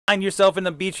Find yourself in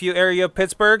the Beachview area of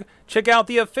Pittsburgh? Check out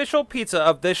the official pizza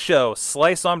of this show,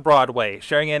 Slice on Broadway,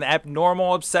 sharing an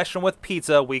abnormal obsession with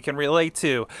pizza we can relate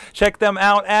to. Check them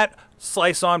out at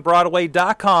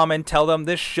sliceonbroadway.com and tell them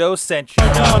this show sent you.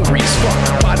 Hungry as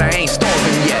fuck, but I ain't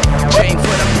starving yet. Chain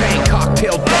for the pain,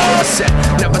 cocktail dollar set.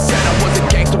 Never said I was a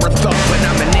gangster or thug, but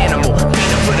I'm an animal.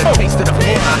 Peanut for the taste of the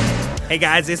floor. Hey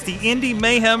guys, it's the Indy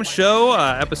Mayhem Show,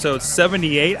 episode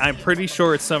 78. I'm pretty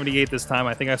sure it's 78 this time.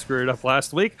 I think I screwed it up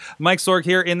last week. Mike Sorg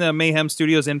here in the Mayhem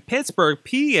Studios in Pittsburgh,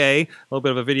 PA. A little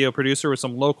bit of a video producer with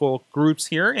some local groups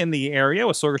here in the area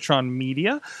with Sorgatron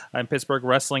Media and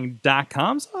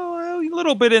PittsburghWrestling.com. So a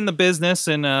little bit in the business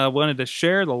and wanted to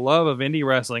share the love of indie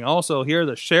wrestling. Also here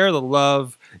to share the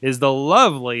love is the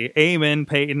lovely Eamon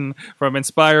Paton from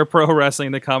Inspire Pro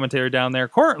Wrestling, the commentator down there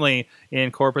currently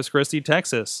in Corpus Christi,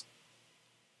 Texas.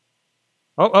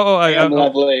 I'm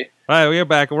lovely. All right, we're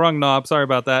back. Wrong knob. Sorry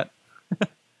about that.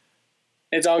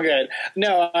 It's all good.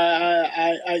 No,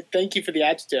 I thank you for the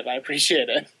adjective. I appreciate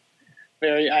it.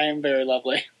 I am very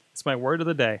lovely. It's my word of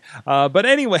the day. But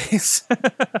anyways, like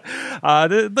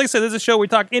I said, this is a show we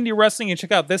talk indie wrestling. You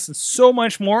check out this and so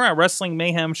much more at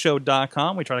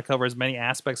WrestlingMayhemShow.com. We try to cover as many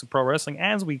aspects of pro wrestling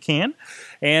as we can,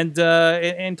 and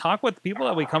talk with people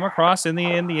that we come across in the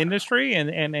industry, and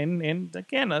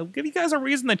again, I'll give you guys a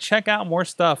reason to check out more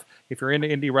stuff if you're into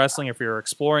indie wrestling, if you're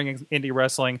exploring indie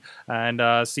wrestling,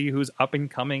 and see who's up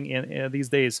and coming in these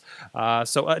days.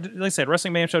 So, like I said,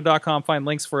 WrestlingMayhemShow.com. Find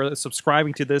links for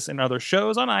subscribing to this and other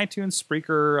shows on iTunes,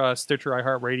 Spreaker, Stitcher,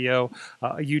 iHeartRadio,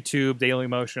 YouTube,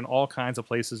 Dailymotion, all kinds of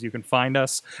places you can find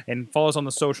us. And follow us on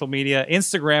the social media,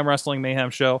 Instagram, Wrestling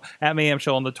Mayhem Show, at Mayhem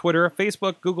Show on the Twitter,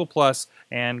 Facebook, Google+,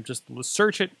 and just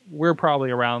search it. We're probably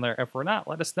around there. If we're not,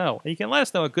 let us know. And you can let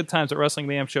us know at goodtimes at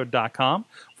WrestlingMayhemShow.com.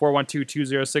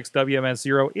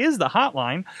 412-206-WMS0 is the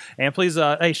hotline. And please,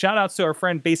 hey, shout-outs to our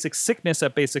friend Basic Sickness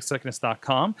at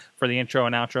BasicSickness.com for the intro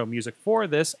and outro music for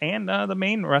this, and the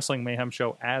main Wrestling Mayhem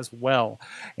Show as well.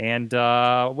 And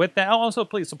with that, also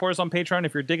please support us on Patreon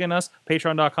if you're digging us.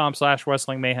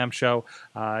 Patreon.com/Wrestling Mayhem Show.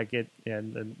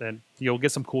 And you'll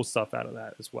get some cool stuff out of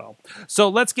that as well. So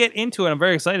let's get into it. I'm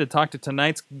very excited to talk to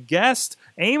tonight's guest,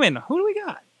 Eamon. Who do we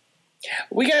got?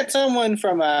 We got someone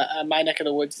from my neck of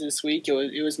the woods this week.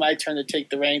 It was my turn to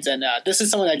take the reins, and this is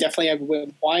someone I definitely have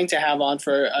been wanting to have on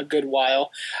for a good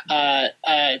while.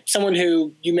 Someone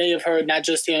who you may have heard not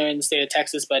just here in the state of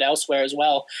Texas, but elsewhere as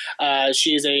well.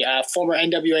 She is a former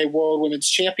NWA World Women's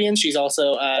Champion. She's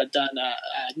also done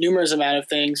numerous amount of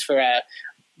things for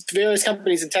various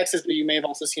companies in Texas, but you may have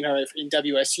also seen her in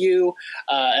WSU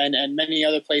and many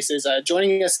other places.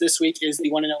 Joining us this week is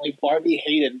the one and only Barbi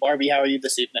Hayden. Barbi, how are you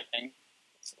this evening?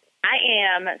 I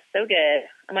am so good.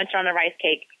 I'm munching on the rice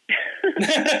cake.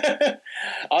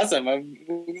 Awesome.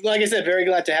 Like I said, very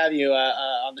glad to have you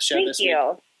on the show this week.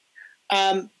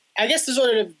 Thank you. I guess to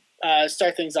sort of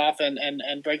start things off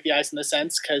and break the ice in the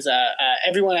sense, because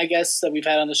everyone, I guess, that we've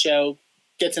had on the show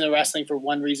gets into wrestling for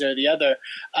one reason or the other.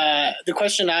 The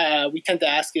question we tend to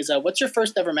ask is, what's your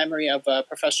first ever memory of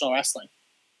professional wrestling?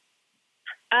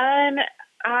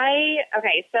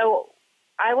 So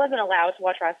I wasn't allowed to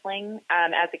watch wrestling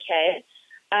as a kid.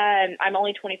 I'm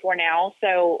only 24 now,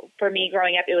 so for me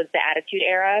growing up, it was the Attitude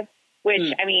Era,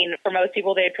 which, I mean, for most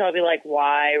people, they'd probably be like,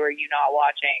 why were you not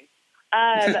watching?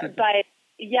 But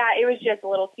yeah, it was just a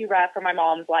little too rough for my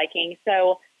mom's liking.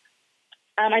 So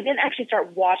I didn't actually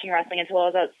start watching wrestling until I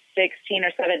was about 16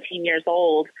 or 17 years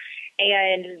old.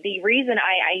 And the reason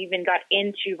I even got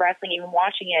into wrestling, even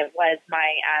watching it, was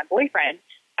my boyfriend,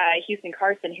 Houston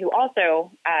Carson, who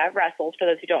also wrestled, for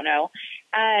those who don't know.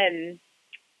 And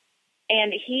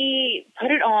he put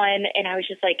it on, and I was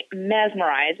just, like,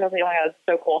 mesmerized. I was like, oh, my God, that's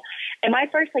so cool. And my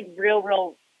first, like,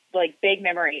 real, like, big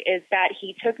memory is that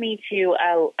he took me to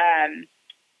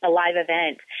a live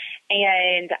event,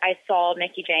 and I saw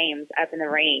Mickie James up in the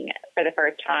ring for the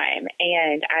first time,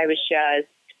 and I was just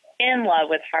in love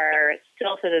with her.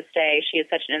 Still to this day, she is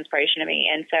such an inspiration to me.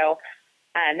 And so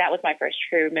that was my first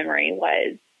true memory,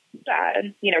 was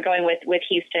going with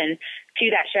Houston to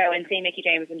that show and seeing Mickie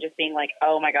James and just being like,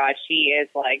 oh my God, she is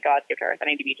like God's gift to earth. I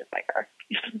need to be just like her.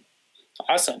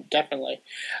 Awesome, definitely.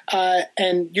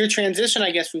 And your transition, I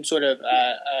guess, from sort of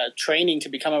training to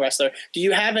become a wrestler, did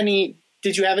you have any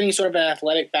sort of an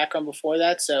athletic background before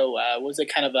that? So was it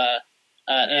kind of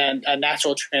a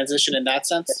natural transition in that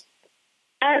sense?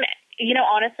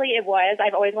 Honestly, it was.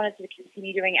 I've always wanted to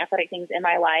continue doing athletic things in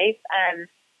my life.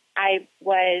 I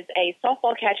was a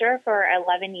softball catcher for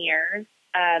 11 years,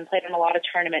 played on a lot of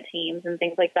tournament teams and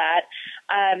things like that.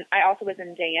 I also was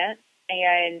in dance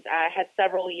and had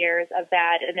several years of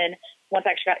that. And then once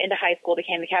I actually got into high school,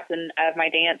 became the captain of my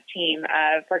dance team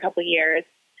for a couple of years.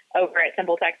 over at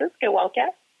Temple, Texas. Go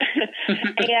Wildcats.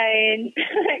 And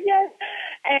yes.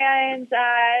 And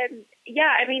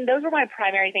yeah, I mean, those were my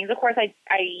primary things. Of course, I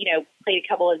played a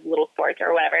couple of little sports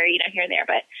or whatever, here and there.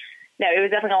 But no, it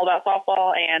was definitely all about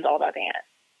softball and all about dance.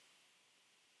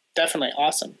 Definitely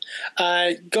awesome.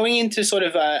 Going into sort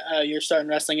of your start in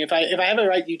wrestling, if I have it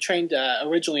right, you trained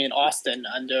originally in Austin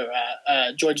under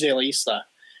George De La Isla.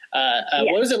 Yes.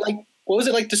 What was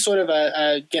it like to sort of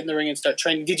get in the ring and start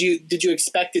training? Did you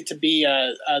expect it to be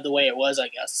the way it was, I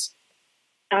guess?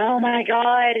 Oh my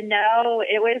God, no!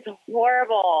 It was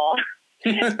horrible.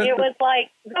 It was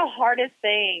like the hardest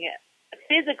thing,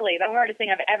 physically, the hardest thing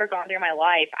I've ever gone through in my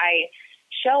life. I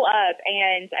show up,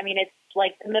 and I mean, it's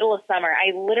like the middle of summer.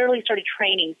 I literally started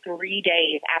training 3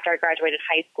 days after I graduated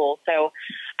high school. So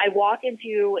I walk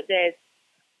into this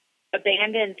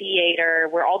abandoned theater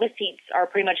where all the seats are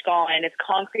pretty much gone. It's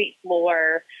concrete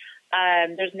floor.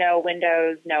 There's no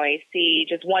windows, no AC,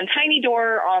 just one tiny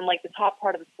door on like the top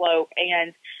part of the slope.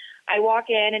 And I walk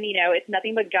in and, it's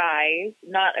nothing but guys,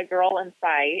 not a girl in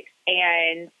sight.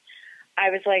 And I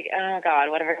was like, oh God,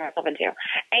 what have I got myself into?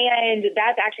 And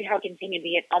that's actually how it continued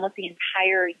almost the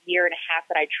entire year and a half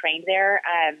that I trained there.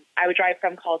 I would drive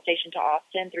from College Station to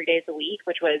Austin 3 days a week,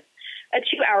 which was a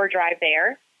 2-hour drive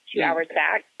there, 2 hours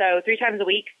back. So 3 times a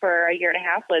week for a year and a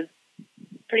half was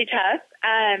pretty tough.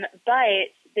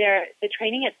 But the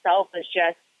training itself was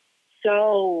just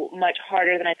so much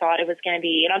harder than I thought it was going to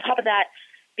be. And on top of that,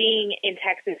 being in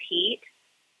Texas heat,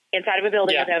 inside of a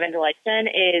building with no ventilation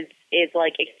is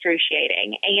like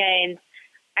excruciating. And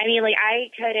I mean, like I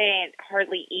couldn't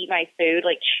hardly eat my food,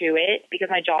 like chew it because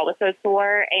my jaw was so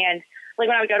sore. And like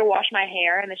when I would go to wash my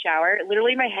hair in the shower,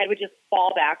 literally my head would just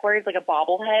fall backwards like a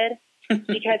bobblehead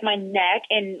because my neck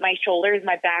and my shoulders,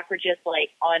 my back were just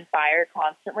like on fire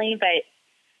constantly. But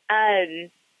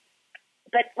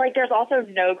like there's also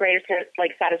no greater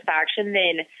like satisfaction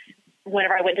than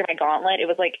whenever I went through my gauntlet. It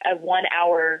was like a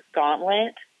 1-hour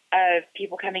gauntlet of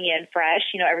people coming in fresh,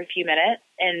 every few minutes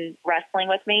and wrestling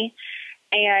with me.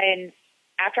 And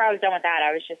after I was done with that,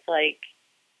 I was just like,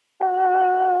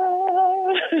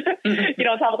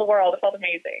 on top of the world. It felt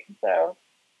amazing. So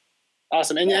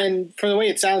awesome. And from the way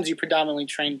it sounds, you predominantly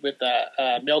trained with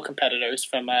male competitors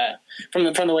from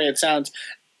the way it sounds.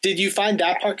 Did you find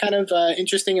that part kind of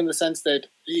interesting in the sense that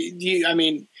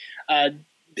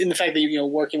in the fact that you're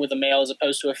working with a male as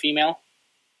opposed to a female?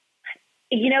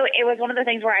 It was one of the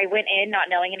things where I went in not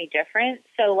knowing any different.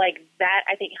 So, like, that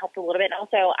I think helped a little bit. And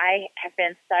also, I have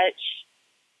been such,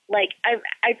 like,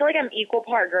 I feel like I'm equal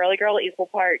part girly girl, equal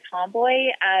part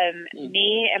tomboy.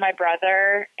 Me and my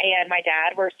brother and my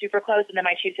dad were super close. And then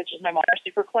my 2 sisters and my mom are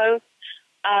super close.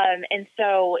 And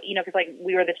so, because, like,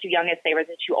 we were the 2 youngest, they were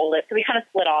the 2 oldest. So we kind of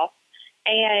split off.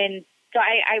 And so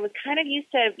I was kind of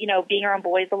used to, being around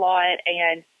boys a lot.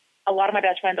 And a lot of my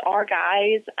best friends are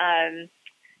guys.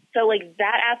 So, like,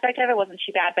 that aspect of it wasn't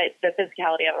too bad, but the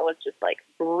physicality of it was just, like,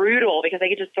 brutal because they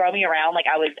could just throw me around like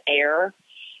I was air.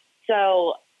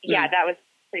 So, yeah, that was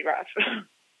pretty rough.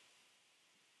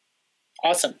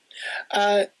 Awesome.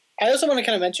 I also want to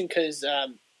kind of mention, because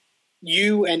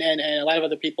you and a lot of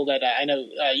other people that I know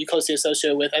you closely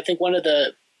associate with, I think one of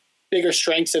the bigger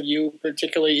strengths of you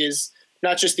particularly is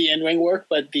not just the in-ring work,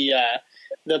 but the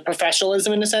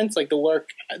professionalism in a sense, like the work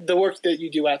that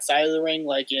you do outside of the ring,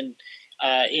 like in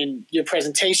your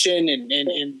presentation and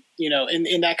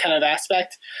in that kind of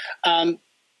aspect.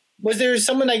 Was there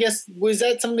someone, I guess, was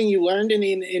that something you learned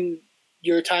in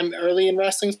your time early in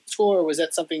wrestling school, or is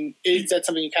that something you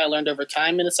kind of learned over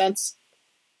time in a sense?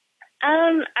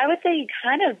 I would say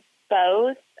kind of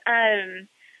both.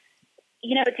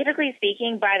 Typically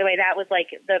speaking, by the way, that was like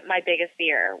my biggest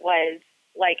fear was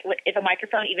like if a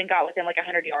microphone even got within like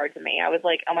 100 yards of me, I was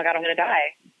like, oh my God, I'm going to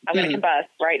die. I'm going to combust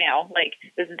right now. Like,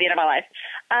 this is the end of my life.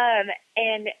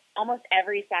 And almost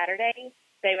every Saturday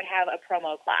they would have a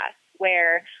promo class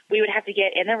where we would have to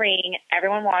get in the ring,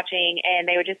 everyone watching, and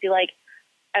they would just be like,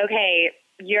 okay,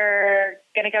 you're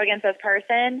going to go against this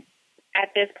person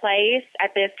at this place,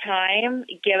 at this time,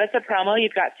 give us a promo.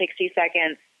 You've got 60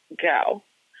 seconds, go.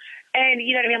 And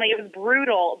you know what I mean? Like, it was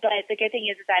brutal, but the good thing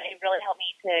is that it really helped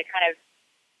me to kind of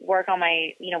work on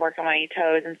my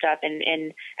toes and stuff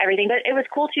and everything. But it was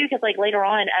cool too, because like later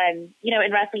on,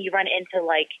 in wrestling, you run into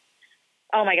like,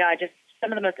 oh my God, just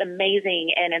some of the most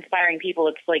amazing and inspiring people.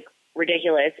 It's like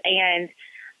ridiculous. And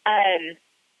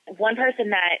one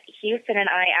person that Houston and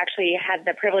I actually had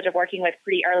the privilege of working with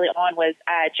pretty early on was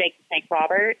Jake the Snake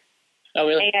Roberts. Oh,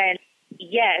 really? And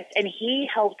yes, and he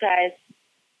helped us,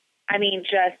 I mean,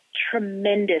 just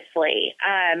tremendously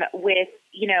with,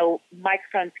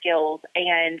 microphone skills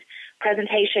and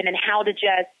presentation and how to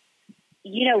just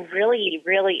really,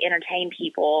 really entertain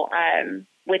people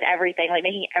with everything, like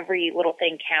making every little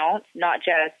thing count, not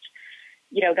just,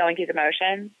 going through the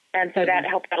motions. And so that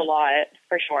helped out a lot,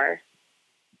 for sure.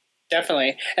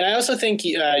 Definitely. And I also think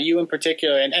you in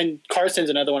particular, and Carson's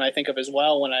another one I think of as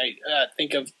well when I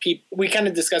think of people. We kind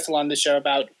of discussed a lot on this show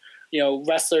about,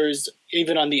 wrestlers,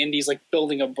 even on the indies, like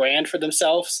building a brand for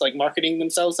themselves, like marketing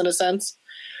themselves in a sense.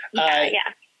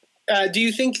 Do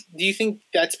you think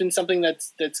that's been something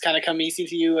that's kind of come easy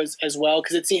to you as well?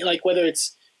 Because it seems like whether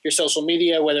it's your social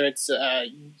media, whether it's, I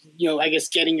guess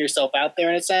getting yourself out there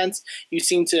in a sense, you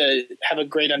seem to have a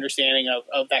great understanding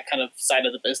of that kind of side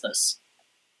of the business.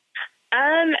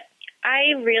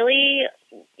 I really,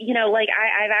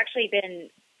 I've actually been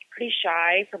pretty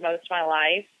shy for most of my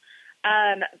life.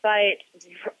 But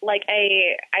like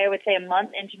I would say a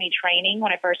month into me training,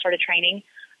 when I first started training,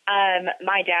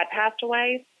 my dad passed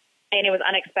away, and it was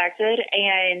unexpected.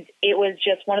 And it was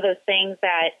just one of those things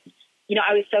that,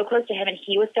 I was so close to him, and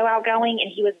he was so outgoing,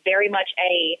 and he was very much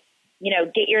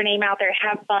get your name out there,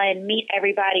 have fun, meet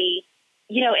everybody,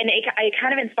 and it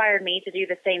kind of inspired me to do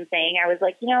the same thing. I was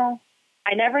like,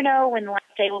 I never know when the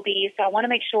last day will be, so I want to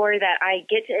make sure that I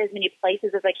get to as many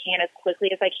places as I can, as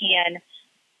quickly as I can,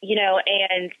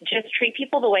 and just treat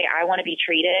people the way I want to be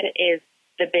treated is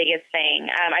the biggest thing.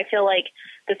 I feel like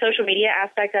the social media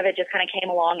aspect of it just kind of came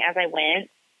along as I went,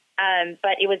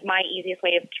 but it was my easiest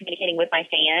way of communicating with my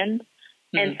fans,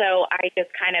 and so I just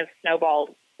kind of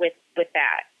snowballed with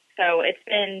that. So it's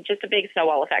been just a big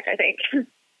snowball effect, I think.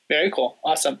 Very cool.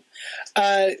 Awesome.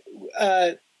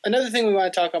 Another thing we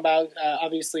want to talk about,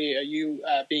 obviously, you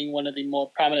being one of the more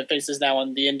prominent faces now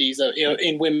on the indies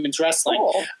in women's wrestling.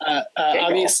 Cool.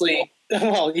 Obviously,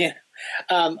 well, yeah.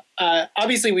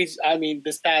 Obviously,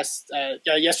 this past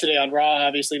yesterday on Raw,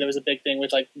 obviously there was a big thing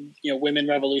with women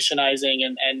revolutionizing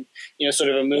and sort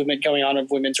of a movement going on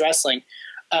of women's wrestling.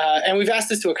 And we've asked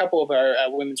this to a couple of our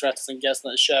women's wrestling guests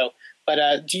on the show.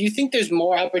 But do you think there's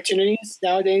more opportunities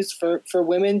nowadays for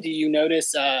women? Do you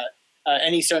notice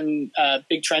any certain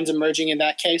big trends emerging in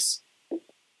that case?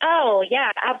 Oh,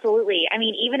 yeah, absolutely. I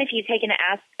mean, even if you take into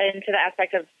the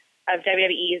aspect of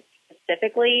WWE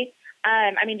specifically,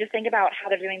 just think about how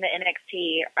they're doing the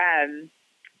NXT,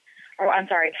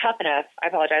 Tough Enough. I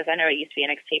apologize. I know it used to be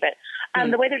NXT, but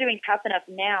the way they're doing Tough Enough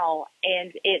now,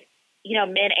 and it's,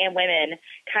 men and women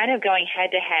kind of going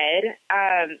head to head.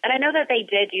 And I know that they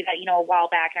did do that, a while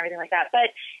back and everything like that,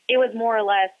 but it was more or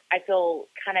less, I feel,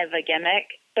 kind of a gimmick.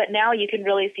 But now you can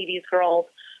really see these girls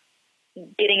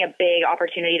getting a big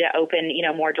opportunity to open,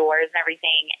 more doors and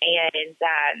everything. And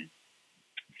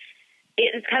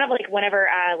it's kind of like whenever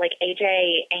like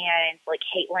AJ and like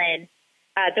Caitlyn,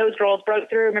 those girls broke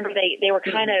through. Remember, they were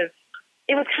kind of,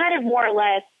 it was kind of more or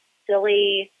less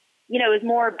silly. It was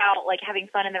more about like having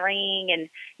fun in the ring, and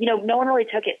no one really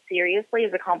took it seriously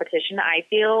as a competition. I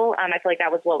feel like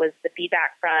that was what was the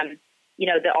feedback from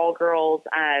the all girls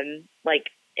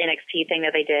like NXT thing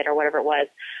that they did or whatever it was.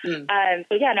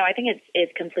 So yeah, no, I think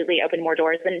it's completely opened more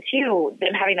doors. And two,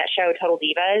 them having that show Total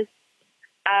Divas,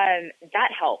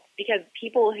 that helped, because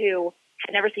people who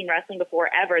had never seen wrestling before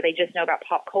ever, they just know about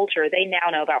pop culture. They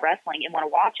now know about wrestling and want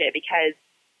to watch it because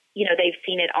they've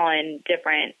seen it on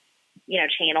different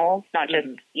channels, not just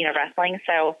wrestling.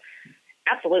 So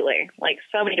absolutely, like,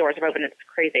 so many doors have opened. It's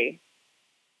crazy.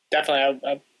 Definitely,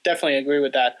 I definitely agree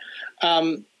with that.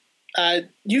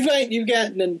 You've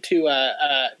gotten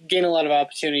to gain a lot of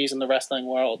opportunities in the wrestling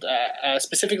world.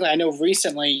 Specifically, I know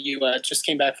recently you just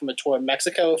came back from a tour in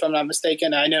Mexico, if I'm not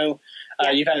mistaken. I know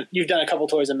you've done a couple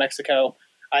tours in Mexico.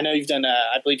 I know you've done,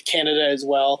 I believe, Canada as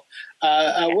well.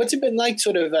 What's it been like,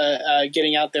 sort of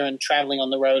getting out there and traveling on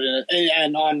the road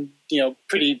and on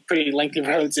pretty lengthy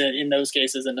roads in those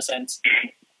cases, in a sense?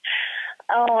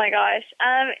 Oh my gosh.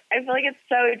 I feel like it's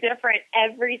so different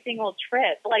every single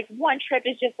trip. Like, one trip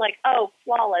is just like, oh,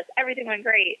 flawless. Everything went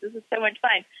great. This is so much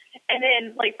fun. And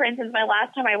then, like, for instance, my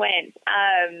last time I went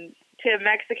to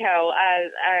Mexico,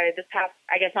 this past,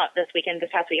 I guess not this weekend,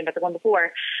 but the one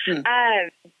before,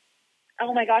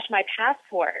 oh my gosh, my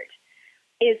passport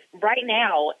is right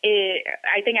now,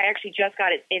 I think I actually just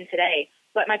got it in today,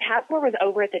 but my passport was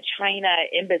over at the China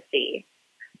embassy.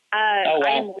 Oh, wow. I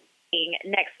am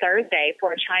next Thursday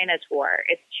for a China tour.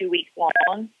 It's 2 weeks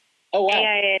long. Oh, wow.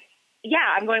 And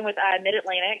yeah, I'm going with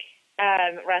Mid-Atlantic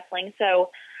Wrestling.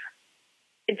 So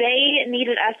they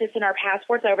needed us to send our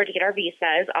passports over to get our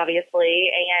visas, obviously,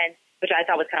 and which I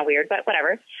thought was kind of weird, but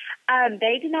whatever.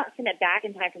 They did not send it back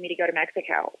in time for me to go to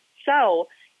Mexico. So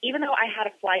even though I had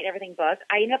a flight and everything booked,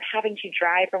 I ended up having to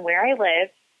drive from where I live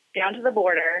down to the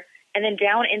border and then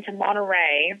down into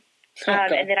Monterrey.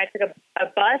 And then I took a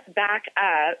bus back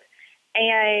up.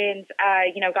 and,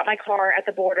 got my car at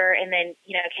the border and then,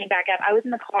 came back up. I was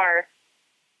in the car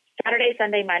Saturday,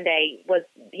 Sunday, Monday was,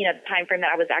 the time frame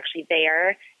that I was actually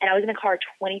there. And I was in the car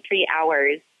 23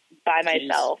 hours by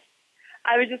myself.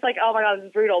 I was just like, oh my God, this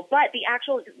is brutal. But the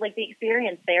actual, the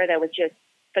experience there, though, was just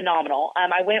phenomenal.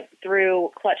 I went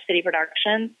through Clutch City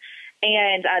Productions,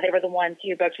 and they were the ones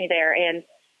who booked me there. And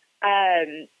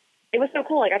it was so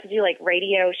cool. I got to do,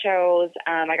 radio shows.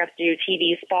 I got to do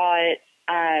TV spots.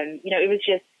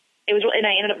 It was, and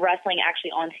I ended up wrestling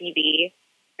actually on TV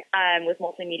with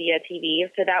multimedia TV.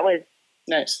 So that was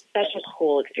nice. Such a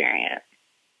cool experience.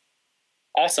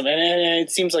 Awesome. And it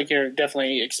seems like you're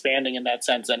definitely expanding in that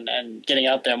sense and getting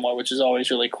out there more, which is always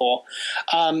really cool.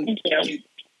 Thank you.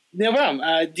 No problem.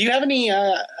 Do you have any,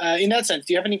 in that sense,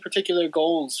 do you have any particular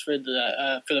goals for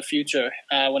the future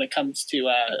when it comes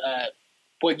to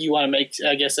what you want to make,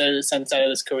 I guess, a sense out of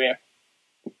this career?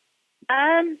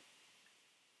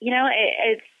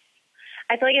 It's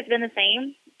I feel like it's been the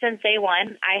same since day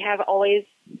one. I have always,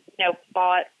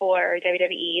 fought for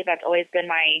WWE. That's always been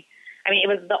it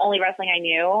was the only wrestling I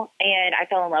knew, and I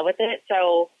fell in love with it.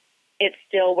 So it's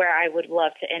still where I would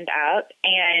love to end up.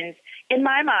 And in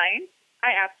my mind,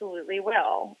 I absolutely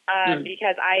will,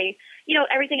 because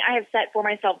everything I have set for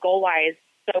myself goal-wise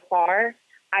so far,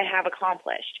 I have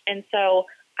accomplished. And so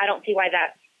I don't see why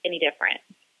that's any different.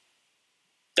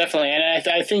 Definitely. And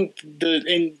I think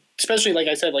especially, like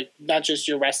I said, not just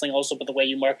your wrestling also, but the way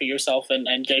you market yourself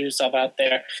and get yourself out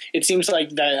there, it seems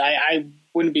like that I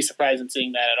wouldn't be surprised in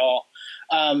seeing that at all.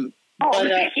 Thank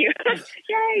you.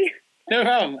 Yay. No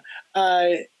problem.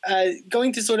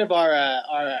 Going to sort of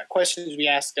our questions we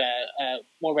ask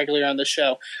more regularly on the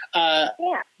show.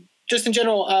 Just in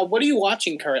general, what are you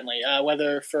watching currently?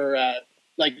 Whether for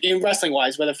in wrestling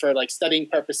wise, whether for studying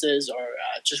purposes or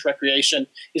just recreation,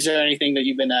 is there anything that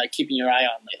you've been keeping your eye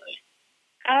on lately?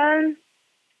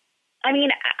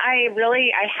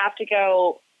 I have to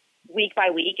go week by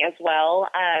week as well.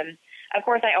 Of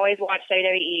course, I always watch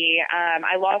WWE.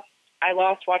 I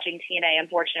lost watching TNA,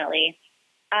 unfortunately.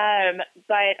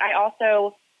 But I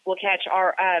also will catch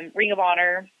our Ring of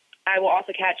Honor. I will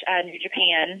also catch New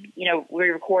Japan. We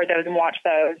record those and watch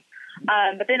those.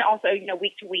 But then also,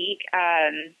 week to week,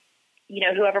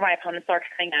 whoever my opponents are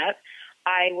coming up,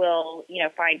 I will,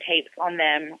 find tapes on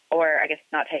them, or I guess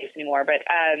not tapes anymore, but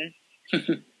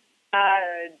YouTube,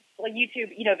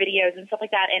 videos and stuff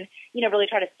like that, and really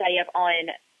try to study up on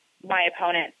my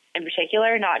opponents in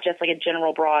particular, not just a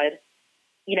general broad,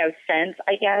 sense,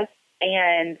 I guess.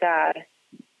 And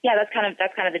that's kind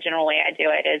of the general way I do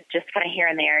it, is just kind of here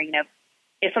and there.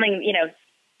 If something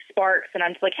sparks and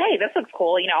I'm just like, hey, this looks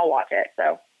cool, I'll watch it.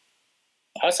 So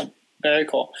awesome. Very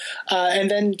cool. And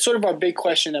then sort of our big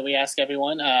question that we ask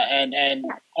everyone, and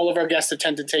all of our guests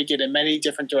tend to take it in many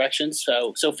different directions.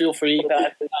 So feel free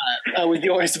with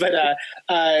yours. But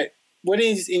what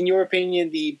is, in your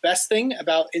opinion, the best thing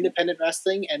about independent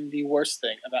wrestling and the worst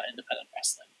thing about independent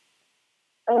wrestling?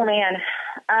 Oh, man.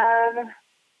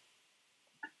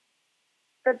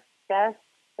 The best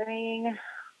thing,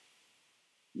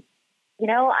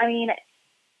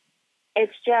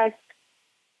 it's just,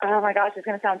 oh my gosh, it's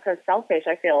going to sound so selfish,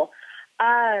 I feel.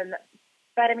 But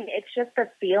it's just the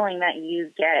feeling that you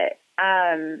get.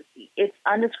 It's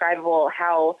undescribable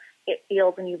how it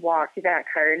feels when you walk through that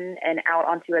curtain and out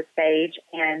onto a stage.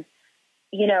 And,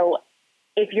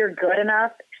 if you're good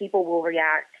enough, people will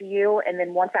react to you. And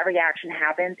then once that reaction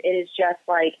happens, it is just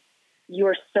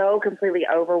you're so completely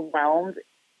overwhelmed.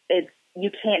 You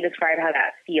can't describe how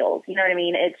that feels. You know what I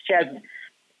mean? It's just,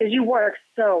 because you work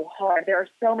so hard. There are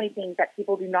so many things that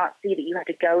people do not see that you have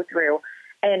to go through,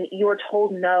 and you're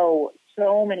told no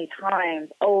so many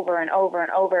times over and over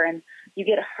and over, and you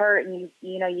get hurt, and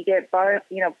you get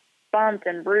bumped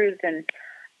and bruised, and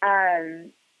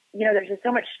there's just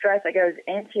so much stress that goes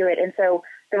into it. And so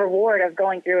the reward of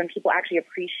going through and people actually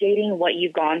appreciating what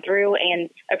you've gone through and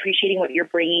appreciating what you're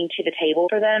bringing to the table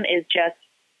for them is just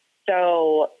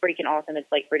so freaking awesome. It's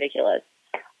ridiculous.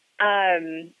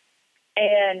 And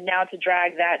now to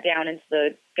drag that down into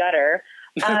the gutter,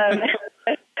 maybe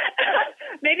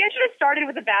I should have started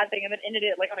with a bad thing and then ended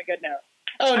it on a good note.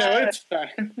 Oh no, it's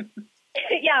fine.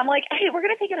 Yeah, I'm hey, we're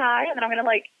gonna take it high, and then I'm gonna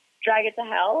drag it to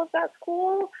hell, if that's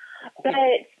cool.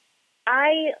 But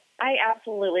I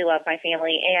absolutely love my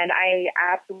family, and I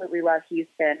absolutely love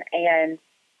Houston, and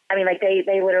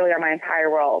they literally are my entire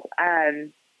world,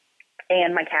 and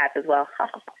my cats as well.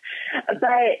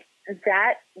 But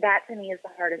that to me is the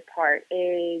hardest part,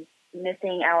 is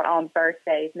missing out on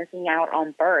birthdays, missing out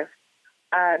on births,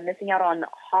 missing out on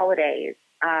holidays.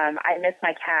 I miss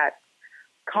my cats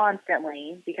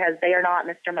constantly because they are not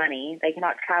Mr. Money. They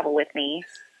cannot travel with me.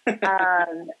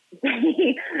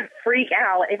 They freak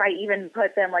out if I even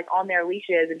put them like on their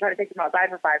leashes and try to take them outside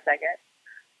for 5 seconds.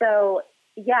 So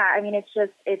yeah, I mean, it's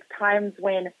times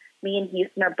when me and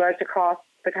Houston are booked across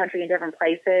the country in different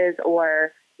places,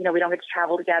 or, you know, we don't get to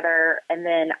travel together, and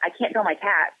then I can't tell my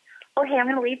cat, oh, hey, I'm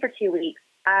going to leave for 2 weeks.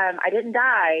 I didn't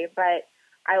die, but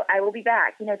I will be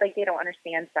back. You know, like, they don't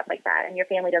understand stuff like that. And your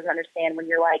family doesn't understand when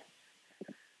you're like,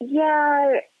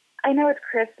 yeah, I know it's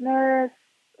Christmas,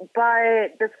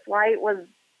 but this flight was,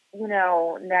 you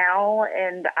know, now,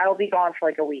 and I'll be gone for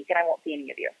like a week and I won't see any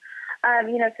of you.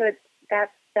 You know, so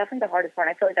that's definitely the hardest part.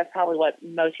 I feel like that's probably what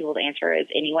most people's answer is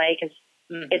anyway, because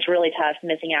it's really tough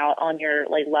missing out on your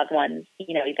like loved ones,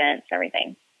 you know, events and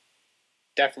everything.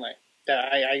 Definitely.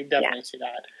 I definitely see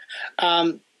that.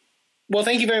 Well,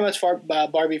 thank you very much,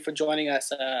 Barbie, for joining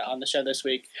us on the show this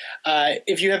week.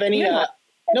 If you have any, no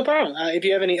problem. If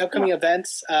you have any upcoming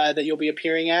events that you'll be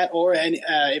appearing at, or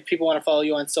if people want to follow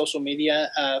you on social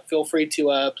media, feel free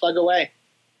to plug away.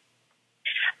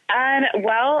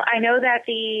 Well, I know that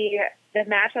the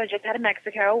match that I just had in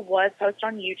Mexico was posted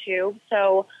on YouTube,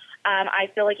 so I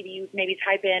feel like if you maybe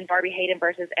type in Barbie Hayden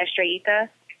versus Estrellita,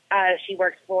 she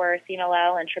works for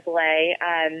CMLL and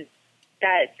AAA.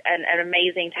 That's an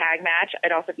amazing tag match.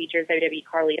 It also features WWE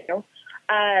Carlito.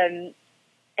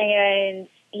 And,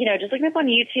 you know, just looking up on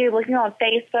YouTube, looking on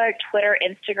Facebook, Twitter,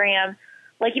 Instagram.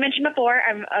 Like you mentioned before,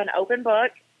 I'm an open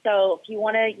book. So if you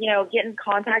want to, you know, get in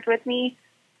contact with me,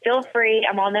 feel free.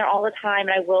 I'm on there all the time,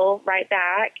 and I will write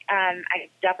back. I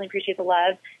definitely appreciate the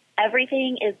love.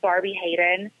 Everything is Barbie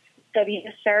Hayden. So if you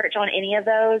just search on any of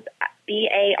those,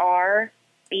 BarbiHayden,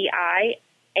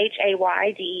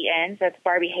 so it's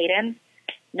Barbie Hayden.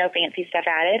 No fancy stuff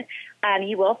added.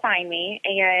 You will find me.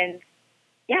 And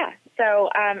yeah, so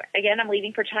again, I'm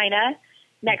leaving for China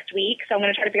next week. So I'm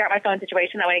going to try to figure out my phone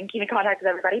situation. That way I can keep in contact with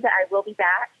everybody. But I will be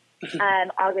back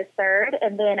August 3rd.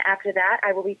 And then after that,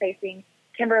 I will be facing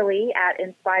Kimberly at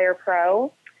Inspire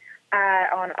Pro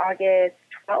on August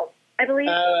 12th, I believe.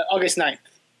 August 9th.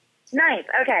 9th.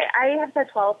 Okay. I have said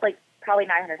 12th like probably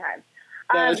 900 times.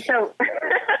 So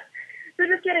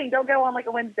just kidding. Don't go on like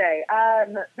a Wednesday.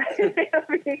 On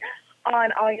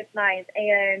August 9th.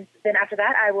 And then after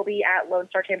that, I will be at Lone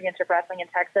Star Championship Wrestling in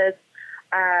Texas.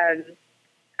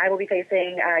 I will be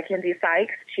facing Kinsey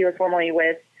Sykes. She was formerly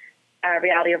with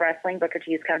Reality of Wrestling, Booker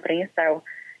T's company. So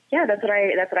yeah, that's what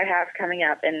I have coming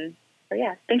up. And so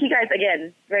yeah, thank you guys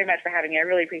again very much for having me. I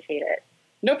really appreciate it.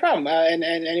 No problem. And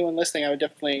anyone listening, I would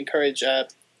definitely encourage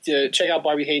to check out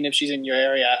Barbie Hayden if she's in your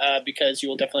area, because you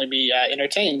will definitely be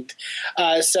entertained.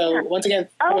 So once again,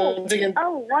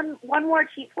 one more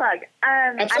cheap plug.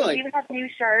 Absolutely. I do have new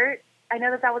shirts. I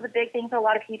know that was a big thing for a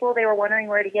lot of people. They were wondering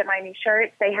where to get my new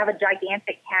shirts. They have a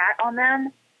gigantic cat on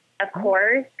them, of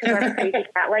course, because I'm a crazy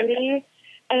cat lady.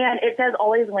 And it says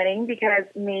always winning, because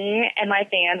me and my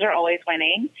fans are always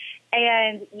winning.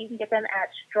 And you can get them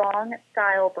at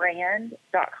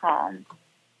strongstylebrand.com.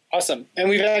 Awesome. And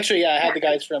we've actually had the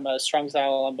guys from Strong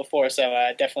Style on before, so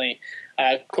definitely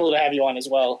cool to have you on as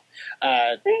well.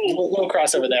 Little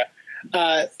crossover there.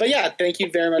 But yeah, thank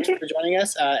you very much for joining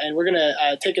us. And we're going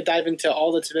to take a dive into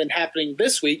all that's been happening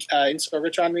this week in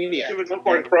Sorgatron Media. If it's up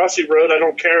on Crossy Road, I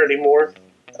don't care anymore.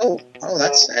 Oh,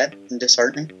 that's sad and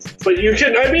disheartening. But you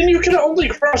can only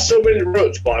cross so many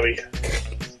roads, Bobby.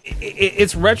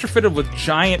 It's retrofitted with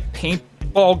giant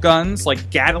paintball guns, like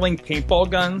Gatling paintball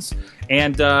guns,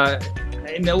 and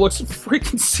it looks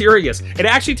freaking serious. It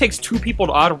actually takes 2 people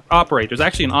to operate. There's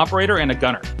actually an operator and a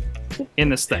gunner in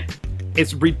this thing.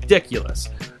 It's ridiculous.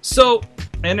 So,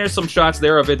 and there's some shots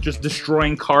there of it just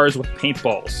destroying cars with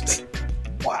paintballs.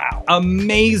 Wow.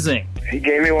 Amazing. He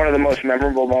gave me one of the most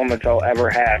memorable moments I'll ever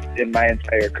have in my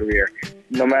entire career.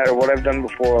 No matter what I've done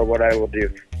before or what I will do.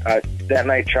 That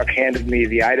night, Chuck handed me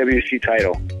the IWC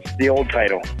title, the old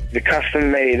title, the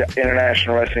custom-made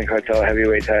International Wrestling Cartel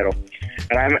heavyweight title.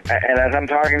 And as I'm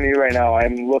talking to you right now,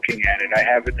 I'm looking at it. I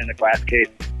have it in a glass case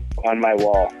on my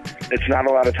wall. It's not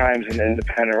a lot of times in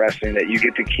independent wrestling that you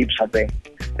get to keep something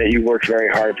that you worked very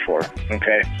hard for.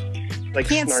 Okay. Like,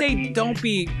 can't say don't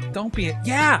be don't be a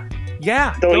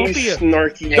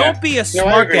snarky. Don't be a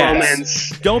smart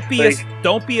ass. Don't be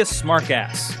a smart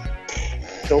ass.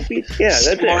 Don't be that's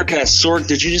smart ass. Sorg,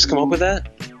 did you just come up with that?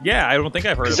 Yeah, I don't think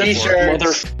I've heard of it before.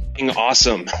 T-shirts. Motherfucking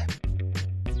awesome.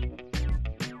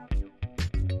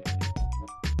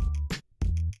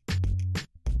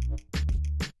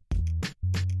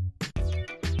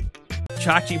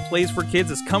 Chachi Plays for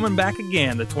Kids is coming back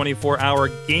again, the 24-hour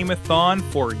game-a-thon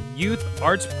for youth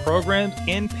arts programs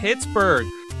in Pittsburgh.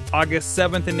 August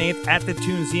 7th and 8th at the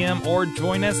Toonseum, or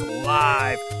join us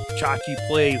live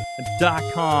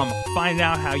ChachiPlays.com. Find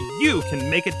out how you can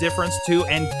make a difference too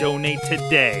and donate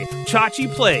today.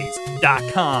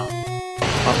 ChachiPlays.com.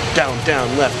 Up, down,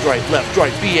 down, left, right,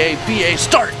 BA, BA,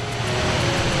 start!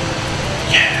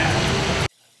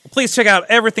 Please check out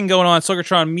everything going on at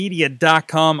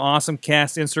SorgatronMedia.com, Awesome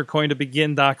Cast, Insert Coin to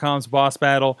Begin.com's Boss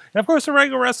Battle, and of course the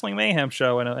regular Wrestling Mayhem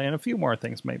show, and a few more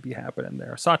things may be happening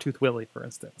there. Sawtooth Willie, for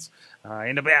instance,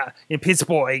 in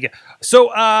Pittsburgh.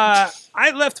 So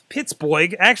I left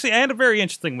Pittsburgh. Actually, I had a very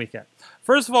interesting weekend.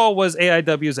 First of all was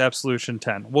AIW's Absolution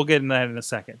 10. We'll get into that in a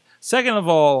second. Second of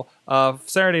all,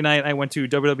 Saturday night I went to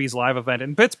WWE's live event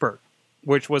in Pittsburgh,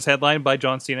 which was headlined by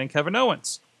John Cena and Kevin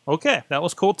Owens. Okay, that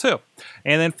was cool too.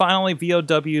 And then finally,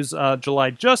 VOW's July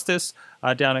Justice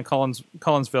down in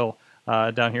Collinsville,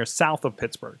 down here south of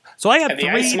Pittsburgh. So I had at the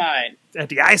Ice Mine. At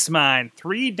the Ice Mine,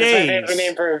 3 days. That's my favorite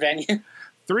name for a venue.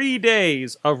 3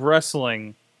 days of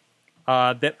wrestling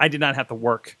that I did not have to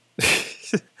work.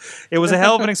 It was a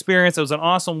hell of an experience. It was an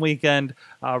awesome weekend.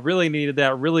 Really needed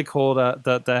that. Really cool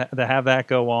to have that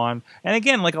go on. And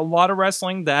again, like a lot of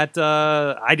wrestling that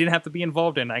I didn't have to be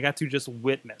involved in. I got to just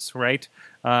witness, right?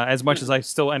 As much as I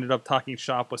still ended up talking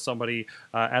shop with somebody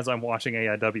as I'm watching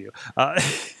AIW. I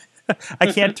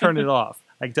can't turn it off.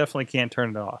 I definitely can't turn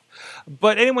it off.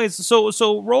 But anyways,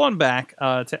 so rolling back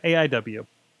to AIW.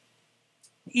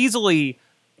 Easily,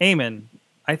 Eamon,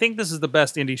 I think this is the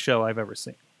best indie show I've ever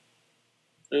seen.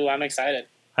 Ooh, I'm excited.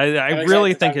 I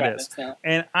really think it is.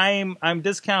 And I'm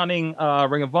discounting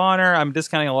Ring of Honor. I'm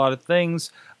discounting a lot of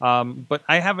things. But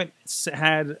I haven't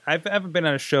been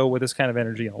on a show with this kind of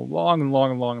energy in a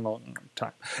long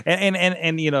time.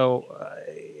 And you know,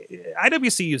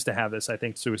 IWC used to have this, I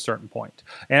think, to a certain point.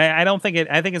 And I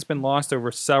think it's been lost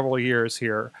over several years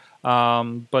here.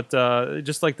 But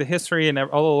just like the history and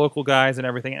all the local guys and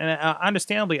everything. And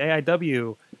understandably,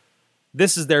 AIW,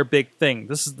 this is their big thing.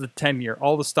 This is the 10-year.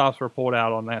 All the stops were pulled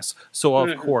out on this. So,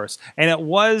 of course. And it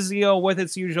was, you know, with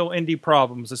its usual indie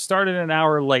problems. It started an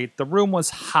hour late. The room was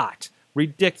hot.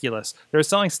 Ridiculous. They were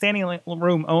selling standing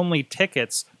room only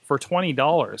tickets for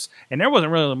 $20. And there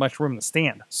wasn't really much room to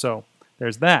stand. So,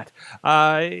 there's that.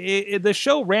 The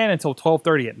show ran until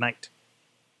 12:30 at night.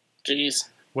 Jeez.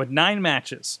 With 9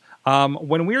 matches.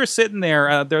 When we were sitting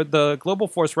there, the Global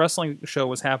Force Wrestling show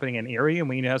was happening in Erie, and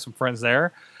we had some friends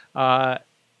there.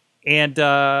 And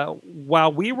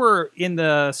while we were in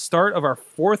the start of our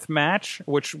 4th match,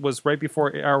 which was right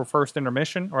before our first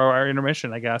intermission, or our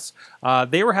intermission, I guess,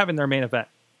 they were having their main event.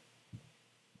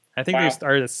 I think they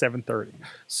started at 7:30.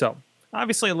 So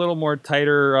obviously a little more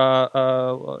tighter,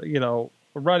 you know,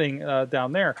 running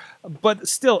down there, but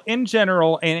still in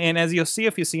general, and as you'll see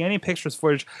if you see any pictures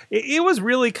footage, it was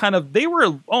really kind of, they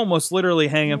were almost literally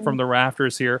hanging from the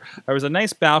rafters here. There was a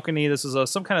nice balcony. This is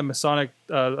some kind of Masonic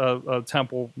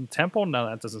temple. No,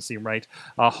 that doesn't seem right.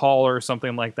 A hall or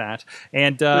something like that.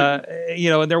 And you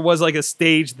know, and there was like a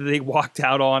stage that they walked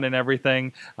out on and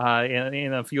everything,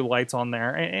 and a few lights on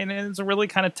there, and it's really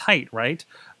kind of tight, right?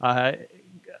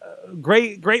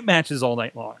 Great matches all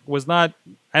night long.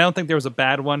 I don't think there was a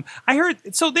bad one. I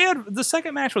heard, so they had, the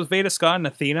second match was Veda Scott and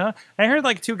Athena. I heard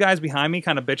like 2 guys behind me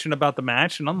kind of bitching about the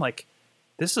match, and I'm like,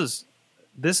 this is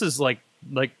like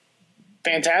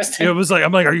fantastic. It was like,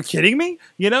 I'm like, are you kidding me?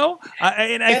 You know?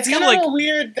 I feel like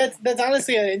weird. That's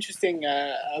honestly an interesting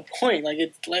point. Like,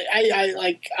 it's like I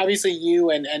like, obviously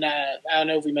you and I don't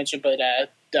know if we mentioned, but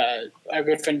our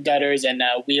good friend Dutters and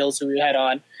Wheels, who we had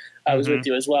on, was with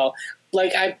you as well.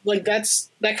 Like that's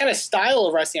that kind of style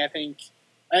of wrestling. I think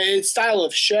its style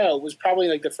of show was probably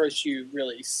like the first you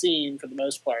really seen for the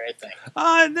most part. I think.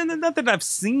 Not that I've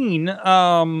seen,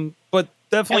 but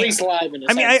definitely at least live. In a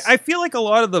sense. Mean, I feel like a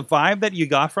lot of the vibe that you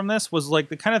got from this was like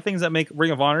the kind of things that make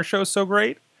Ring of Honor shows so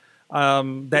great.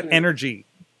 That energy.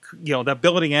 You know, that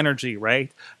building energy,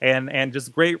 right? And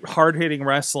just great hard-hitting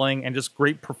wrestling and just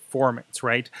great performance,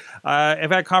 right?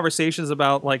 I've had conversations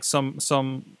about like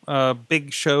some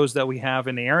big shows that we have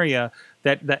in the area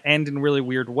that end in really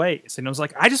weird ways. And I was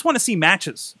like, I just want to see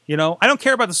matches, you know? I don't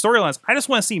care about the storylines. I just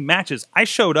want to see matches. I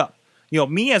showed up. You know,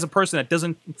 me as a person that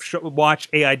doesn't watch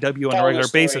AIW on a regular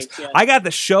basis, I got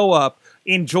to show up,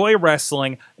 enjoy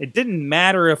wrestling. It didn't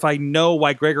matter if I know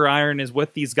why Gregor Iron is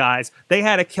with these guys. They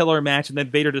had a killer match, and then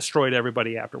Vader destroyed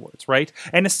everybody afterwards, right?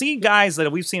 And to see guys that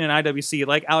we've seen in IWC,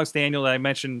 like Alex Daniel that I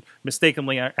mentioned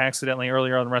mistakenly, accidentally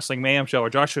earlier on the Wrestling Mayhem show, or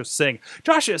Joshua Singh.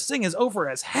 Joshua Singh is over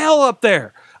as hell up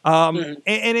there. And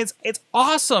it's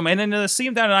awesome. And then to see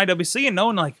him down in IWC and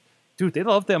knowing, like, dude, they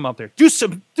love them up there. Do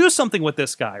something with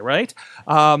this guy, right?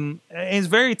 He's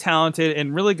very talented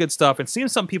and really good stuff. And seeing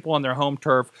some people on their home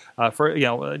turf, for, you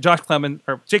know,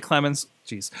 Jake Clemens,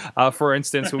 geez. For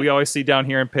instance, we always see down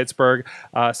here in Pittsburgh,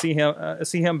 see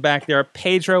him back there.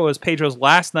 Pedro was Pedro's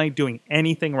last night doing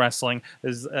anything wrestling.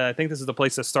 I think this is the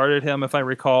place that started him, if I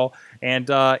recall, and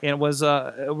it was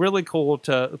really cool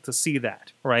to see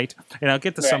that, right? And I'll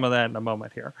get to some of that in a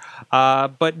moment here.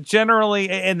 But generally,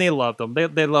 and they love them.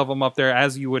 They love them up there,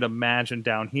 as you would imagine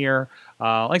down here.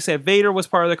 Like I said, Vader was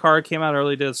part of the card, came out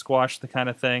early to squash the kind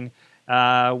of thing.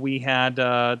 We had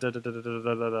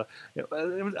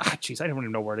jeez, I don't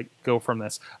even know where to go from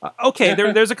this. Okay,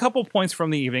 there's a couple points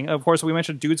from the evening. Of course, we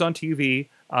mentioned Dudes on TV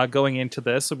going into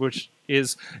this, which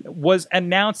was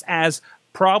announced as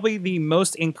probably the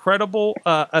most incredible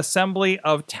assembly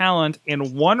of talent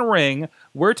in one ring.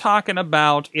 We're talking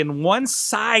about in one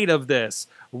side of this,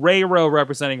 Ray Rowe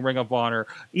representing Ring of Honor,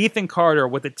 Ethan Carter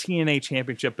with the TNA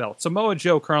Championship belt, Samoa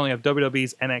Joe currently of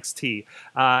WWE's NXT,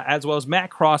 as well as Matt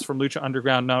Cross from Lucha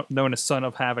Underground, known as Son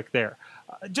of Havoc there.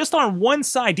 Just on one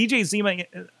side, DJ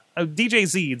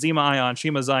Z, Zima Ion,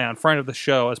 Shima Zion, friend of the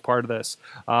show as part of this.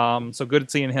 So good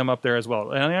seeing him up there as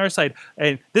well. And on the other side,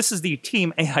 and this is the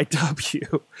Team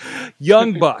AIW.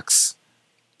 Young Bucks,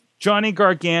 Johnny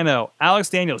Gargano, Alex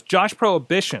Daniels, Josh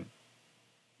Prohibition,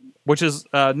 which is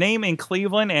a name in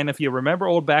Cleveland, and if you remember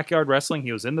old Backyard Wrestling,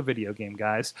 he was in the video game,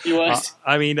 guys. He was.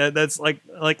 I mean, that's like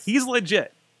he's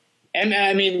legit. And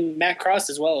I mean, Matt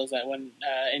Cross as well as that one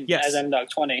as Underdog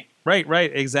 20.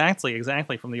 Right, exactly,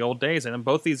 from the old days. And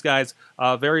both these guys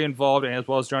very involved, and as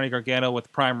well as Johnny Gargano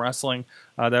with Prime Wrestling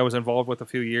that I was involved with a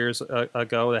few years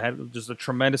ago. They had just a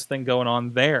tremendous thing going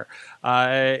on there.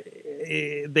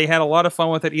 They had a lot of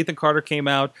fun with it. Ethan Carter came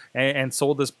out and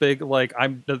sold this big, like,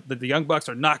 the Young Bucks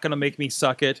are not going to make me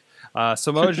suck it.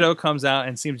 Samoa Joe comes out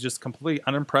and seems just completely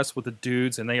unimpressed with the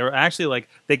dudes, and they are actually like,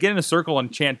 they get in a circle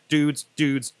and chant dudes,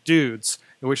 dudes, dudes,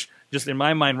 which just in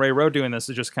my mind, Ray Rowe doing this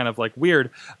is just kind of like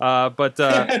weird.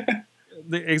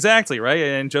 Exactly, right?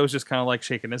 And Joe's just kind of like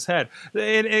shaking his head.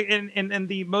 And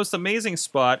the most amazing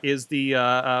spot is the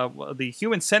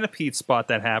human centipede spot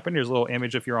that happened. Here's a little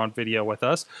image if you're on video with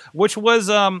us, which was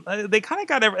they kind of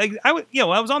got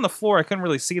I was on the floor. I couldn't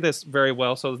really see this very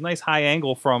well, so it was a nice high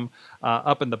angle from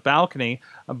up in the balcony,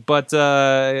 but.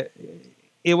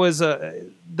 It was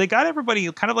they got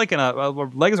everybody kind of like in a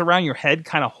legs around your head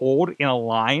kind of hold in a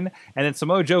line, and then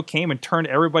Samoa Joe came and turned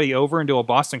everybody over into a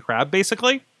Boston Crab,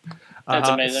 basically. That's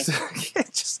amazing. So,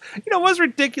 it just, it was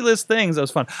ridiculous things. That was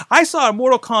fun. I saw a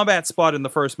Mortal Kombat spot in the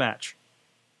first match.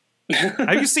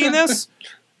 Have you seen this?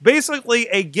 Basically,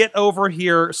 a get over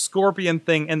here scorpion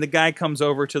thing, and the guy comes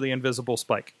over to the invisible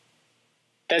spike.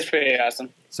 That's pretty awesome.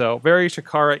 So very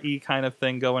Shikara-y kind of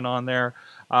thing going on there.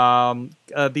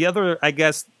 The other, I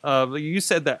guess, you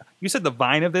said the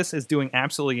Vine of this is doing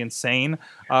absolutely insane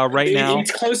right now.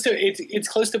 It's close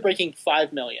to breaking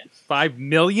 5 million. 5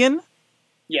 million?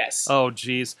 Yes. Oh,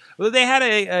 geez. Well, they had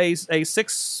a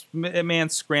 6-man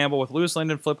scramble with Louis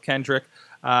Linden, Flip Kendrick,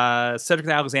 Cedric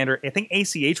Alexander. I think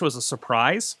ACH was a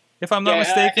surprise, if I'm not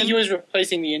mistaken. He was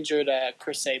replacing the injured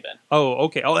Chris Sabin. Oh,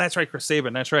 okay. Oh, that's right, Chris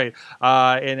Sabin. That's right.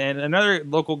 And another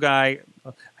local guy.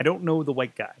 I don't know the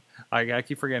white guy. I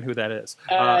keep forgetting who that is.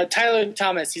 Tyler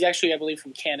Thomas. He's actually, I believe,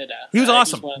 from Canada. He was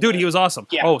awesome. Dude, he was awesome.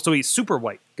 Yeah. Oh, so he's super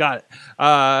white. Got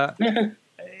it.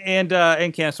 And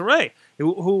Cancer Ray,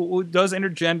 who does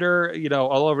intergender,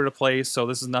 all over the place, so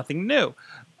this is nothing new.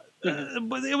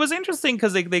 But it was interesting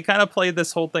because they kind of played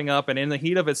this whole thing up, and in the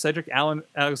heat of it, Cedric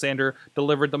Alexander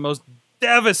delivered the most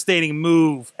devastating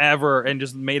move ever and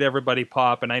just made everybody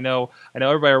pop. And I know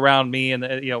everybody around me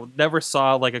and never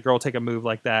saw like a girl take a move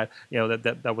like that,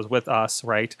 that was with us,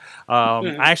 right?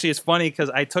 Actually, it's funny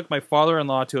because I took my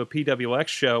father-in-law to a PWX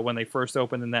show when they first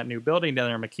opened in that new building down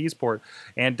there in McKeesport,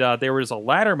 and there was a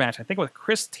ladder match, I think with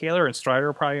Chris Taylor and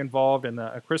Strider probably involved, and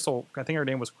Crystal, I think her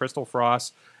name was Crystal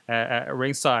Frost, at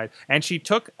ringside, and she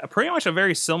took pretty much a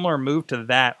very similar move to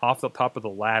that off the top of the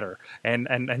ladder,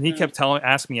 and he kept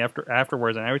asking me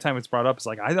afterwards, and every time it's brought up, it's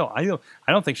like I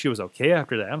don't think she was okay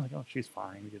after that. I'm like, oh, she's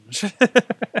fine.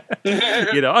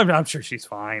 I'm sure she's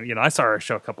fine. I saw her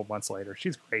show a couple months later.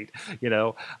 She's great.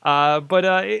 But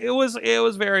it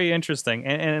was very interesting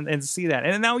and see that.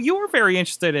 And now you were very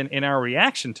interested in our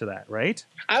reaction to that, right?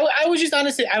 I was just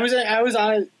honestly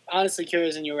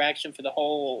curious in your reaction for the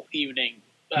whole evening.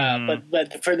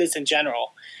 But for this in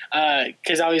general,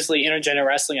 because obviously intergender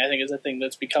wrestling, I think, is a thing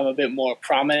that's become a bit more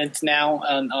prominent now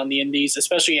on the indies,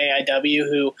 especially AIW,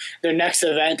 who their next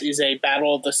event is a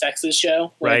Battle of the Sexes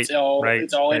show, where it's all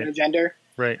intergender.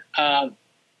 Right. I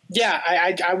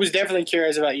was definitely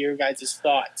curious about your guys'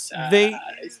 thoughts. They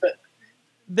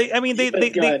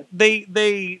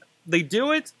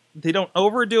do it. They don't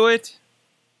overdo it.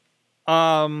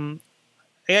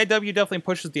 AIW definitely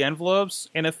pushes the envelopes,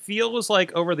 and it feels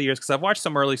like over the years, because I've watched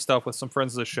some early stuff with some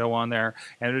friends of the show on there,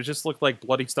 and it just looked like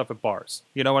bloody stuff at bars.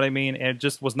 You know what I mean? And it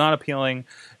just was not appealing.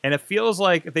 And it feels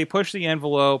like they push the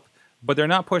envelope, but they're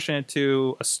not pushing it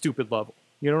to a stupid level.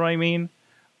 You know what I mean?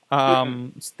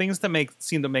 Things that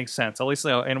seem to make sense, at least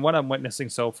in what I'm witnessing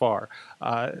so far.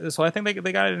 So I think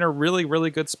they got it in a really, really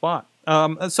good spot.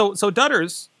 So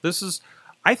Dutters, this is,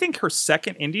 I think, her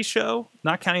second indie show,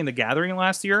 not counting the Gathering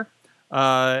last year.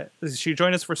 She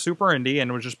joined us for Super Indy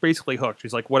and was just basically hooked.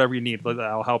 She's like, whatever you need,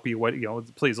 I'll help you.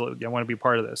 Please, I want to be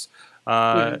part of this.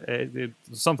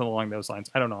 Something along those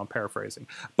lines. I don't know. I'm paraphrasing,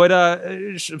 but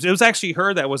it was actually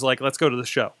her that was like, let's go to the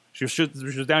show. She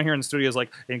was down here in the studios,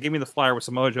 like, and gave me the flyer with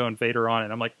Samoa Joe and Vader on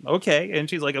it. I'm like, okay. And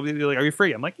she's like, are you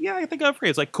free? I'm like, yeah, I think I'm free.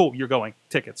 It's like, cool, you're going.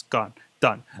 Tickets gone.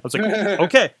 Done. I was like,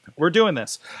 okay, we're doing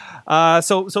this.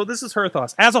 So this is her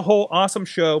thoughts. As a whole, awesome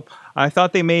show. I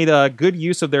thought they made good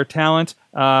use of their talent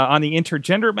on the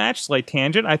intergender match, slight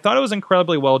tangent. I thought it was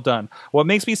incredibly well done. What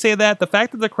makes me say that? The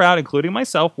fact that the crowd, including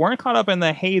myself, weren't caught up in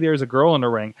the, hey, there's a girl in the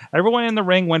ring. Everyone in the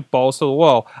ring went balls to the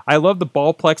wall. I love the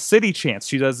Ballplex City chants.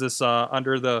 She does this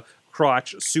under the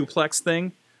crotch suplex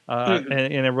thing. And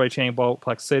everybody chanting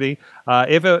Ballplex City.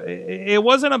 If it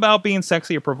wasn't about being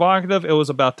sexy or provocative, it was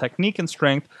about technique and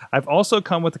strength. I've also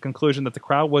come with the conclusion that the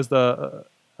crowd was the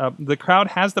crowd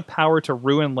has the power to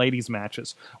ruin ladies'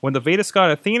 matches. When the Veda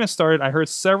Scott Athena started, I heard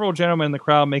several gentlemen in the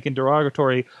crowd making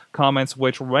derogatory comments,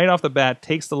 which right off the bat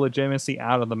takes the legitimacy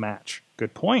out of the match.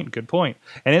 Good point. Good point.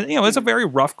 And it's a very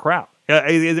rough crowd.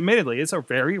 Admittedly, it's a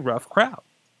very rough crowd.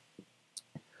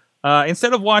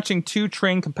 Instead of watching two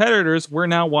trained competitors, we're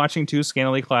now watching two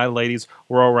scantily clad ladies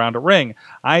roll around a ring.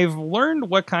 I've learned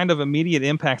what kind of immediate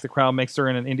impact the crowd makes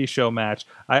during an indie show match.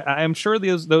 I'm sure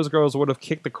those girls would have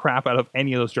kicked the crap out of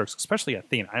any of those jerks, especially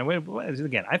Athena.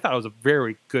 Again, I thought it was a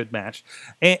very good match.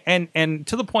 And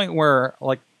to the point where,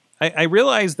 like, I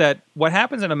realized that what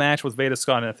happens in a match with Veda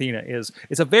Scott and Athena is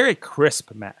it's a very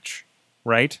crisp match,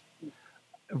 right?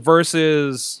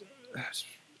 Versus...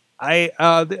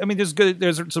 I mean,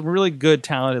 there's some really good,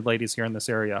 talented ladies here in this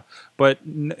area, but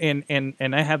and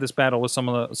I have this battle with some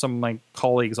of my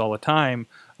colleagues all the time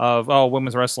of, oh,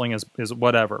 women's wrestling is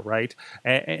whatever, right?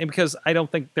 And because I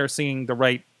don't think they're seeing the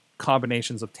right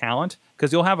combinations of talent,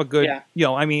 because you'll have a good,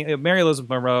 I mean, Mary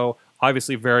Elizabeth Monroe,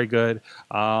 obviously very good,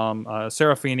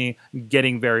 Sarah Feeney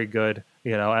getting very good.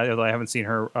 I haven't seen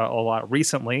her a lot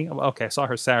recently. Okay, I saw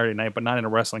her Saturday night, but not in a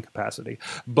wrestling capacity.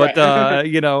 But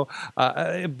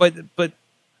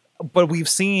but we've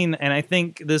seen, and I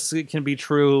think this can be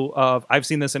true of. I've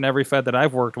seen this in every Fed that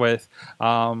I've worked with.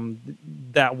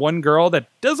 That one girl that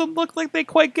doesn't look like they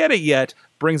quite get it yet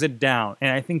brings it down,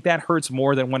 and I think that hurts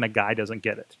more than when a guy doesn't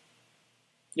get it.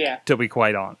 Yeah, to be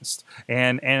quite honest,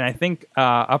 and I think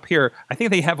up here, I think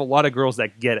they have a lot of girls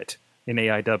that get it in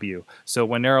AIW. So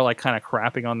when they're like kind of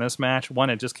crapping on this match, one,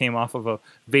 it just came off of a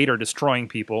Vader destroying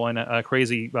people and a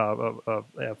crazy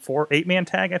 8-man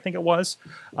tag, I think it was.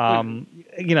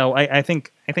 I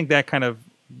think that kind of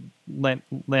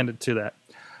landed to that.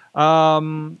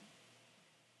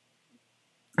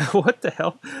 What the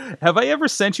hell? Have I ever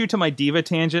sent you to my diva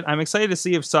tangent? I'm excited to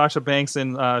see if Sasha Banks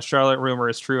and Charlotte rumor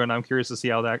is true, and I'm curious to see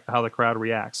how the crowd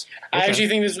reacts. Okay. I actually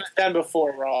think this was done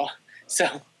before Raw,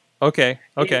 so. Okay.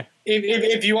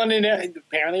 If you want to know,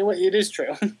 apparently it is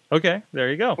true. Okay, there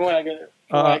you go.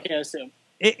 I can assume.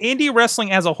 Indie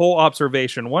wrestling as a whole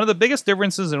observation. One of the biggest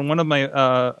differences and one of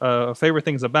my favorite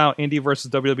things about Indie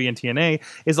versus WWE and TNA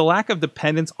is a lack of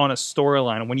dependence on a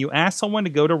storyline. When you ask someone to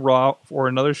go to Raw or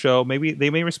another show, maybe they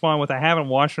may respond with, I haven't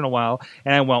watched in a while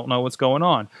and I won't know what's going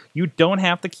on. You don't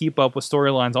have to keep up with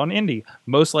storylines on Indie,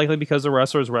 most likely because the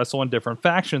wrestlers wrestle in different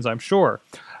factions, I'm sure.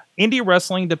 Indie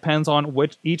wrestling depends on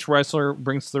which each wrestler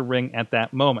brings to the ring at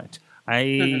that moment.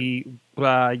 I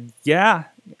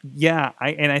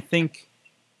think,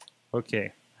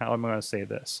 okay, how am I going to say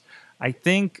this? I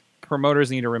think promoters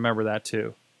need to remember that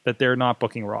too, that they're not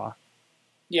booking Raw.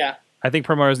 Yeah. I think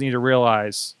promoters need to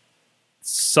realize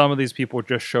some of these people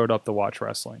just showed up to watch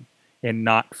wrestling and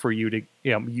not for you to,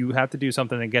 you have to do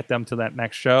something to get them to that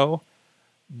next show,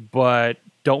 but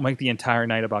don't make the entire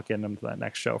night about getting them to that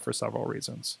next show for several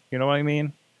reasons. You know what I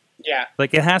mean? Yeah.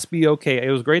 Like, it has to be okay.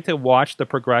 It was great to watch the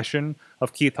progression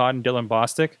of Keith Hott and Dylan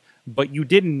Bostic, but you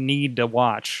didn't need to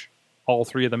watch all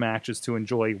three of the matches to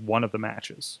enjoy one of the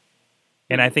matches.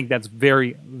 And I think that's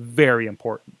very, very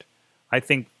important. I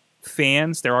think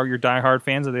fans, there are your diehard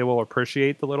fans, and they will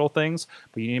appreciate the little things,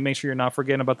 but you need to make sure you're not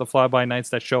forgetting about the fly-by-nights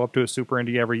that show up to a Super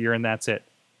Indie every year, and that's it.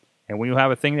 And when you have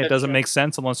a thing that doesn't make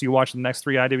sense unless you watch the next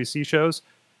 3 IWC shows,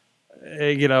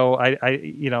 I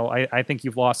think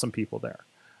you've lost some people there.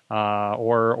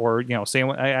 or same.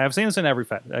 I've seen this in every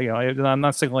Fed. I'm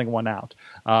not singling one out,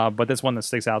 but this one that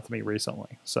sticks out to me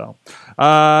recently. So,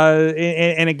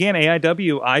 and again,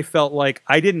 AIW, I felt like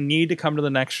I didn't need to come to the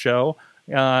next show.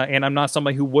 And I'm not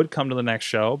somebody who would come to the next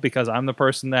show because I'm the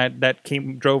person that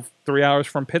drove 3 hours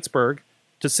from Pittsburgh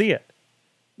to see it.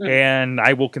 And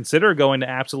I will consider going to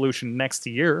Absolution next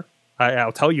year.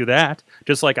 I'll tell you that.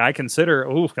 Just like I consider,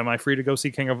 am I free to go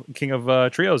see King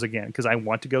of Trios again? Because I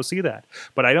want to go see that.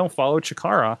 But I don't follow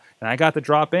Chikara, and I got to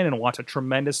drop in and watch a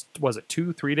tremendous,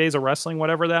 2-3 days of wrestling,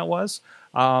 whatever that was.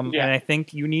 And I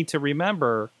think you need to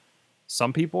remember,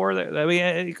 some people are there. I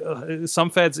mean, some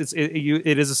feds, it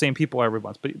is the same people every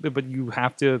month. But you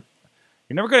have to,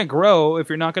 you're never going to grow if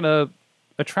you're not going to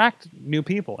attract new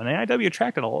people. And AIW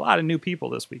attracted a lot of new people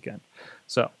this weekend.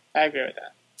 So I agree with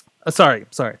that. Sorry,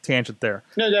 tangent there.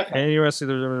 No, definitely.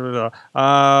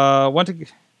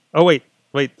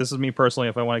 Wait. This is me personally.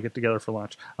 If I want to get together for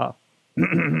lunch. I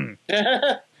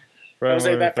wish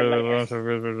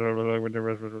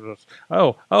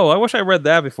I read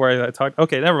that before I talked.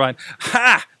 Okay, never mind.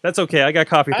 Ha! That's okay. I got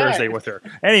Coffee Thursday with her.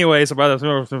 Anyways, about this.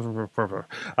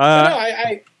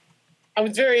 I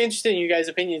was very interested in you guys'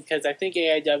 opinions because I think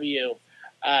AIW,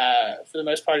 for the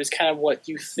most part, is kind of what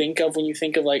you think of when you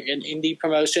think of like an indie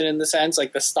promotion in the sense,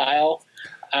 like the style.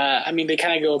 I mean, they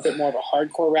kind of go a bit more of a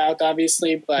hardcore route,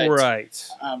 obviously, but right.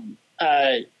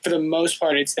 For the most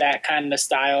part, it's that kind of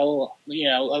style,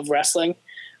 of wrestling.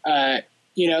 So I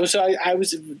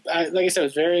was, like I said, I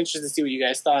was very interested to see what you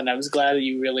guys thought, and I was glad that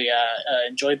you really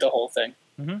enjoyed the whole thing.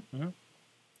 Mm-hmm.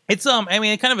 It's I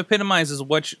mean, it kind of epitomizes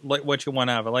what you want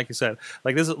out of it. Like you said,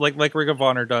 like this is like Ring of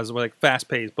Honor does, like fast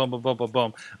paced, boom, boom, boom, boom,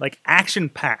 boom, like action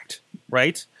packed,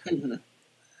 right? Mm-hmm.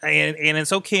 And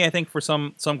it's okay, I think, for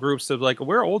some groups to like,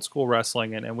 we're old school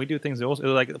wrestling and we do things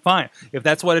like, fine, if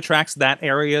that's what attracts that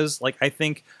areas. Like I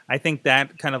think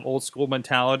that kind of old school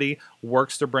mentality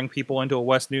works to bring people into a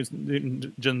West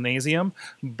Newton gymnasium.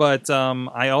 But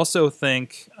I also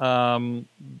think trying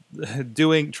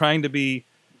to be,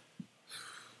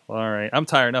 all right, I'm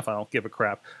tired enough. I don't give a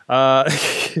crap.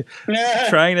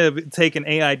 Trying to take an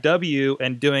AIW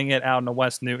and doing it out in the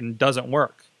West Newton doesn't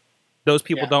work. Those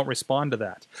people don't respond to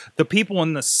that. The people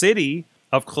in the city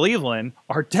of Cleveland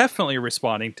are definitely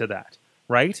responding to that,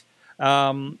 right?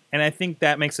 And I think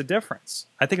that makes a difference.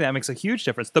 I think that makes a huge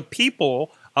difference. The people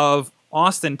of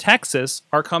Austin, Texas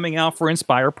are coming out for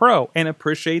Inspire Pro and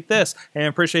appreciate this and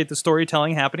appreciate the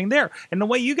storytelling happening there. And the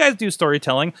way you guys do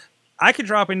storytelling, I could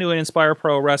drop into an Inspire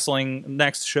Pro Wrestling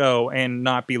next show and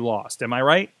not be lost. Am I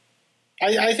right?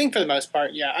 I think for the most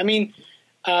part, yeah. I mean,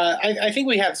 I think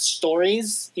we have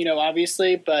stories,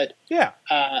 obviously, but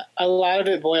a lot of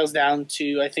it boils down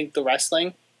to, I think, the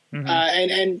wrestling. Mm-hmm.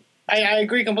 And I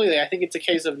agree completely. I think it's a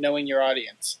case of knowing your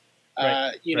audience.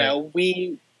 Right.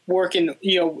 We work in,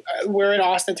 we're in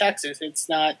Austin, Texas. It's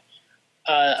not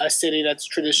a city that's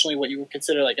traditionally what you would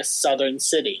consider like a southern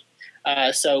city.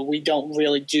 So we don't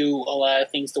really do a lot of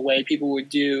things the way people would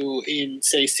do in,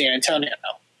 say, San Antonio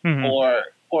or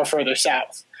further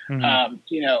south. Mm-hmm.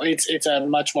 It's a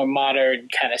much more modern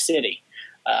kind of city.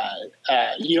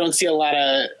 You don't see a lot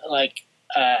of like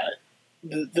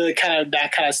the kind of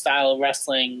that kind of style of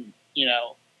wrestling,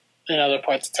 in other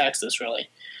parts of Texas, really.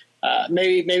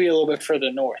 Maybe a little bit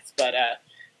further north, but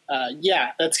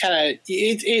that's kind of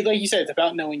it. Like you said, it's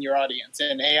about knowing your audience,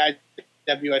 and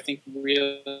AIW, I think,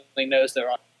 really knows their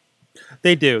audience.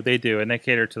 They do, and they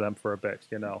cater to them for a bit,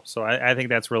 So I think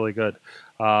that's really good,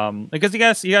 because you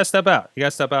gotta step out. You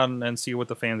gotta step out and see what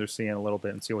the fans are seeing a little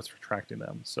bit and see what's attracting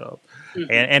them. So,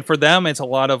 and for them, it's a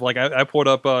lot of like I pulled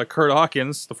up Kurt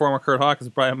Hawkins, the former Kurt Hawkins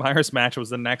Brian Myers match was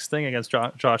the next thing against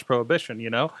Josh Prohibition.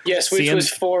 Yes, which was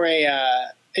for a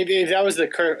that was the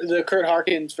Kurt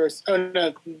Hawkins versus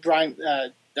Brian.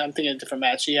 I'm thinking of a different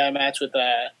match. He had a match with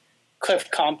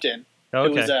Cliff Compton.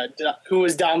 Okay. Who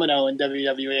was Domino in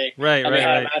WWE. Right, and they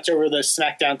had a match over the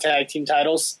SmackDown Tag Team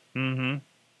titles. Mm-hmm.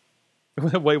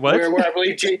 Wait, what? Where I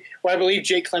believe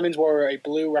Jake Clemens wore a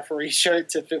blue referee shirt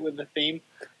to fit with the theme.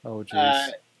 Oh,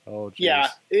 jeez. Yeah,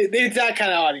 it's that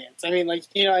kind of audience. I mean, like,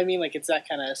 it's that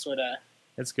kind of sort of...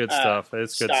 It's good stuff.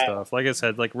 It's good stuff. Like I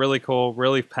said, like really cool,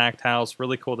 really packed house.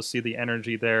 Really cool to see the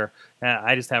energy there.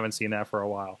 I just haven't seen that for a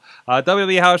while.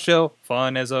 WWE House Show,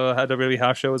 fun as a WWE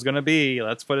House Show is going to be.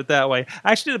 Let's put it that way.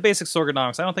 I actually did a basic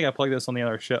Sorgonomics. I don't think I plugged this on the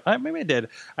other show. Maybe I did.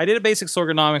 I did a basic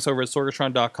Sorgonomics over at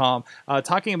Sorgatron.com,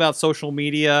 talking about social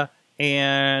media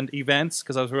and events,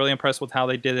 because I was really impressed with how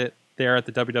they did it there at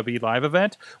the WWE Live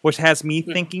event, which has me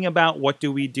thinking about what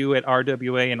do we do at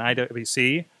RWA and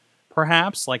IWC.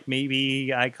 perhaps. Like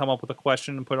maybe I come up with a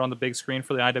question and put it on the big screen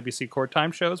for the IWC court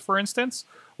time shows, for instance.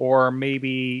 Or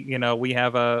maybe, we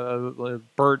have a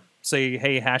Bert say,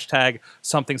 hey, hashtag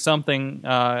something something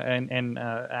and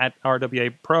at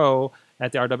RWA Pro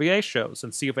at the RWA shows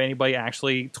and see if anybody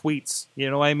actually tweets, you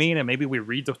know what I mean? And maybe we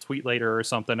read the tweet later or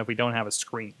something if we don't have a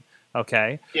screen.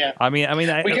 Okay. Yeah. I mean, we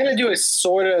gotta do a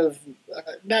sort of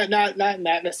not in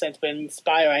that sense, but in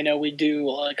Spire, I know we do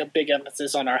like a big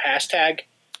emphasis on our hashtag,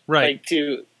 right? Like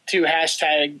to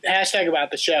hashtag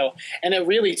about the show, and it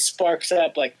really sparks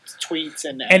up like tweets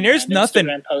and there's nothing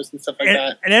Instagram posts and stuff like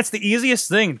that. And that's the easiest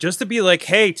thing, just to be like,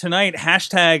 hey, tonight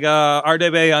hashtag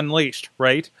RWA Unleashed,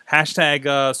 right?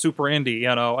 Hashtag Super Indy,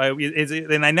 and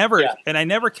I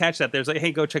never catch that. There's like,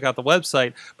 hey, go check out the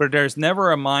website, but there's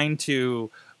never a mind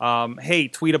to hey,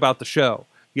 tweet about the show.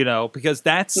 Because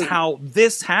that's how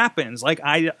this happens. Like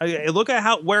I look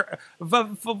at where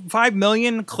 5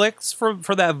 million clicks for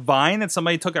that Vine that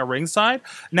somebody took at ringside.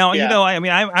 Now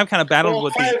I've kind of battled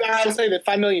with these. I'll say that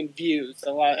 5 million views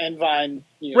a lot, and Vine.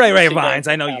 Right, Vines.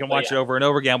 I know you can watch it over and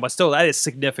over again, but still, that is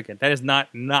significant. That is not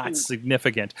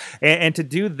significant. And to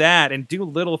do that and do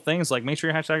little things like make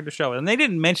sure you hashtag the show. And they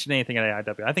didn't mention anything at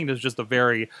AIW. I think there's just a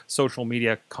very social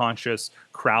media conscious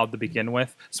crowd to begin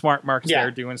with. Smart Mark's there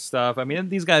doing stuff. I mean,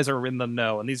 these guys are in the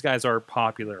know, and these guys are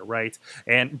popular, right?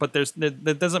 But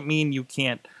that doesn't mean you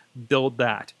can't build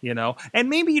that, and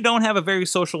maybe you don't have a very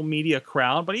social media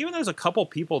crowd, but even there's a couple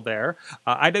people there.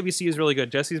 IWC is really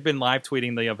good. Jesse's been live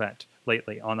tweeting the event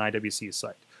lately on IWC's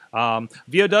site.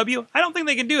 VOW, I don't think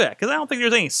they can do that because I don't think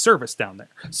there's any service down there,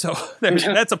 so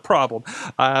that's a problem.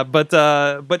 But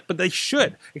they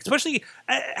should, especially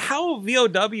how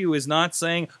VOW is not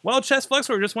saying, well, Chest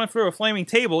Flexor just went through a flaming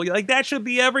table. Like that should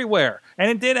be everywhere, and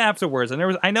it did afterwards. And there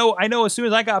was, I know. As soon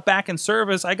as I got back in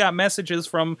service, I got messages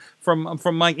from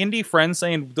my indie friends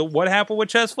saying, what happened with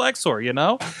Chest Flexor?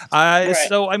 Right.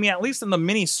 So I mean, at least in the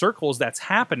mini circles, that's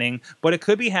happening, but it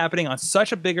could be happening on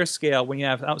such a bigger scale when you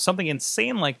have something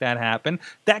insane like that happen,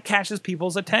 that catches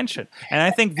people's attention. And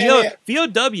I think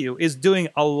VOW is doing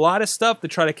a lot of stuff to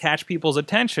try to catch people's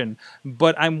attention,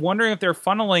 but I'm wondering if they're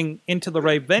funneling into the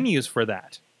right venues for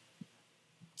that.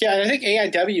 Yeah, and I think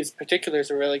AIW in particular is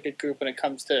a really good group when it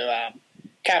comes to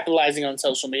capitalizing on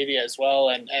social media as well.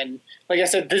 And like I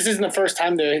said, this isn't the first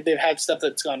time they've had stuff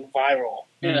that's gone viral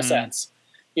in a sense.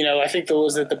 I think there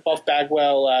was the Buff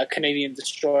Bagwell Canadian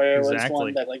Destroyer was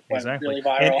one that went really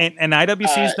viral. And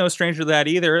IWC is no stranger to that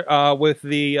either with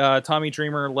the Tommy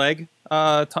Dreamer leg,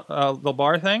 the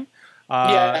bar thing.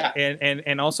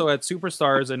 And also at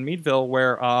Superstars in Meadville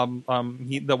where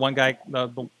the one guy,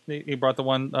 he brought the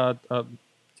one,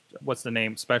 what's the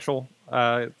name, Special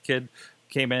kid,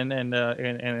 came in and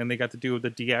they got to do the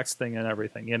DX thing and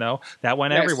everything, that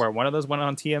went everywhere. One of those went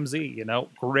on TMZ,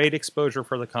 great exposure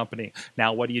for the company.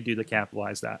 Now, what do you do to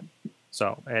capitalize that?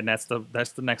 So, and that's the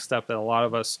next step that a lot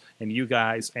of us and you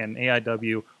guys and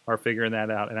AIW are figuring that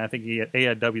out. And I think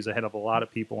AIW is ahead of a lot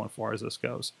of people as far as this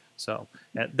goes. So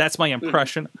that's my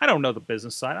impression. I don't know the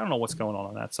business side. I don't know what's going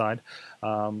on that side.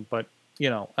 But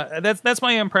that's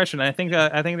my impression. I think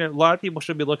that a lot of people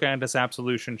should be looking at this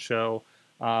Absolution show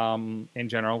in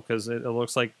general, because it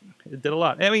looks like it did a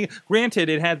lot. I mean, granted,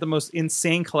 it had the most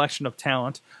insane collection of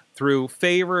talent through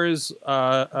favors,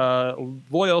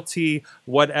 loyalty,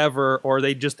 whatever, or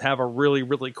they just have a really,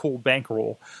 really cool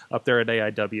bankroll up there at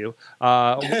AIW.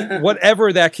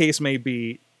 Whatever that case may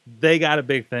be, they got a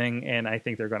big thing, and I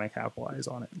think they're going to capitalize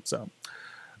on it. So,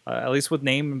 at least with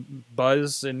name,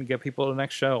 buzz, and get people to the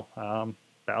next show.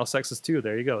 Battle Sexes 2,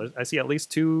 there you go. I see at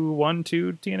least two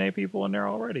TNA people in there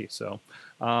already. So,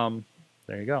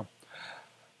 there you go.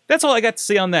 That's all I got to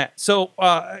say on that. So,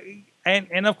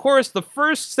 and of course, the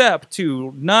first step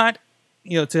to not,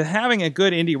 to having a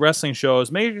good indie wrestling show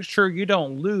is making sure you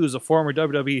don't lose a former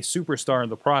WWE superstar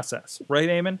in the process. Right,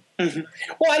 Eamon?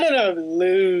 Well, I don't know if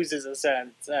lose is a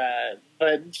sense,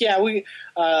 but yeah, we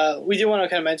do want to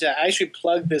kind of mention, I actually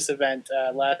plugged this event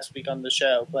last week on the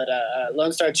show, but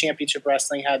Lone Star Championship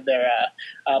Wrestling had their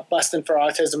Bustin' for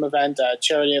Autism event,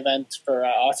 charity event for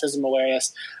autism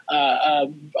awareness.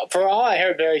 For all I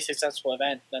heard, very successful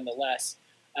event nonetheless.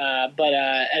 But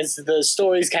as the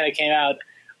stories kind of came out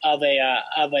of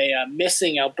a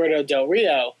missing Alberto Del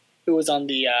Rio, who was on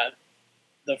the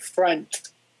front,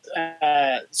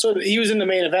 he was in the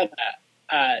main event.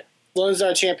 Lone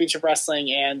Star Championship Wrestling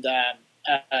and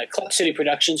Clutch City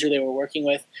Productions, who they were working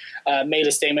with, made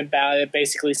a statement about it,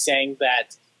 basically saying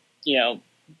that,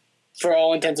 for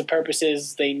all intents and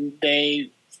purposes, they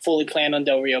fully planned on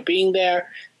Del Rio being there.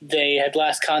 They had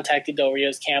last contacted Del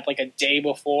Rio's camp like a day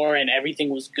before, and everything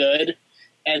was good.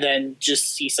 and then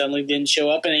just he suddenly didn't show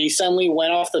up, and he suddenly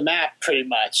went off the map pretty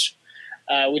much,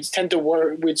 which started to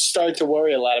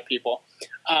worry a lot of people.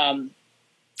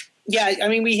 Yeah, I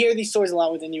mean, we hear these stories a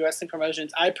lot with indie wrestling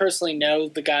promotions. I personally know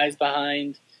the guys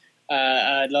behind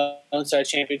Lone Star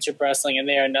Championship Wrestling, and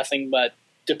they are nothing but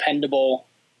dependable,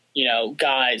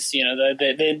 guys.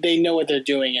 They know what they're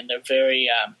doing, and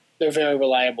they're very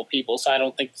reliable people. So I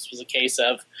don't think this was a case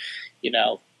of,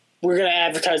 we're going to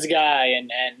advertise a guy and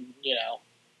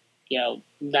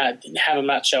not have him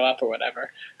not show up or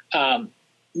whatever.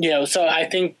 So I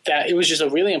think that it was just a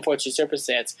really unfortunate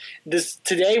circumstance.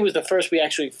 Today was the first we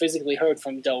actually physically heard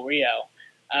from Del Rio,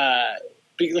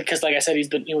 because, like I said,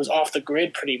 he was off the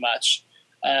grid pretty much,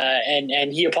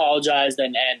 and he apologized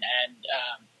and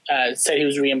said he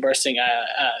was reimbursing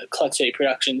Clutch City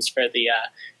Productions for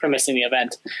missing the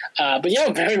event. But yeah,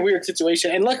 very weird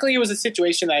situation, and luckily it was a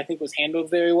situation that I think was handled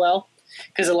very well,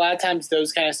 because a lot of times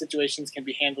those kind of situations can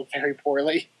be handled very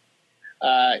poorly.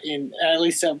 In at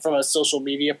least from a social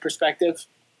media perspective,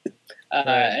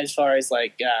 as far as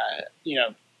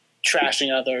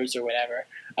trashing others or whatever.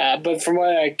 But from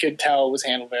what I could tell, it was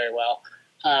handled very well.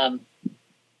 It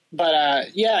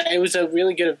was a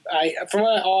really good. From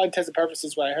all intents and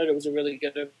purposes, what I heard, it was a really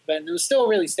good event. It was still a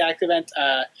really stacked event.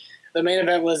 The main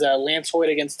event was Lance Hoyt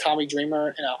against Tommy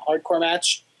Dreamer in a hardcore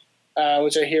match,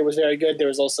 which I hear was very good. There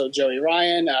was also Joey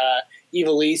Ryan,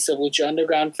 Eva Lise of Lucha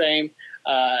Underground fame.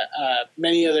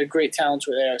 Many other great talents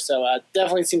were there, so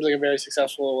definitely seems like a very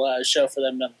successful show for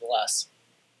them nonetheless.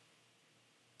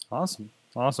 Awesome.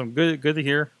 Good to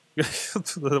hear.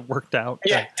 That it worked out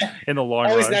in the long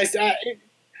Always run. Nice.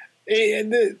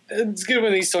 It's good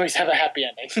when these stories have a happy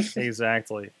ending.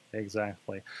 Exactly.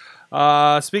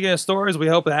 Speaking of stories, we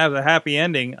hope to have a happy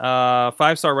ending.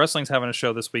 5 Star Wrestling's having a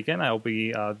show this weekend. I'll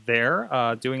be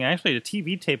there doing actually a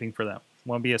TV taping for them.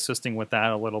 Want to be assisting with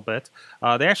that a little bit.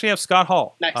 They actually have Scott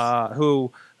Hall, nice.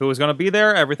 Who is going to be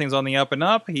there. Everything's on the up and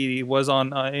up. He was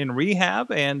in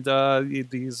rehab, and he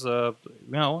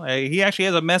actually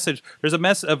has a message.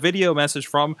 There's a video message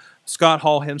from Scott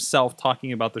Hall himself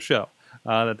talking about the show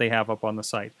that they have up on the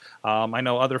site. I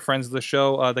know other friends of the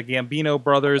show, the Gambino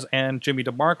brothers and Jimmy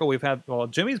DeMarco.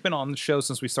 Jimmy's been on the show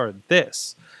since we started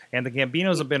this. And the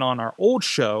Gambinos have been on our old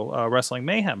show, Wrestling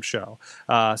Mayhem show.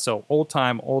 So old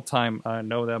time,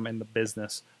 know them in the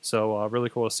business. So really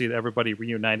cool to see everybody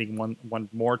reuniting one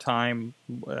more time.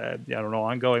 I don't know,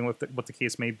 ongoing with what the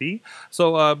case may be.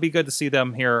 So be good to see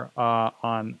them here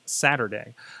on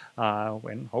Saturday.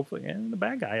 And hopefully the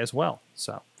bad guy as well.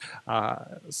 So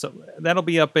that'll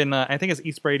be up in I think it's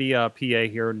East Brady, PA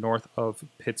here north of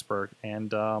Pittsburgh.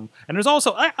 And there's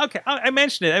also I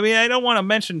mentioned it. I mean, I don't want to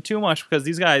mention too much because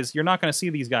these guys, you're not going to see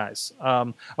these guys.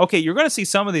 You're going to see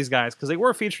some of these guys because they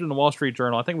were featured in the Wall Street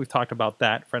Journal. I think we've talked about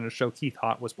that. Friend of the show Keith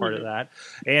Hott was part of that,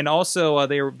 and also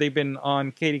they've been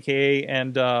on KDKA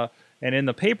and in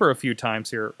the paper a few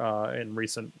times here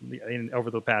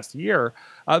over the past year.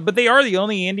 But they are the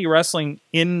only indie wrestling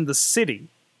in the city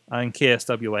in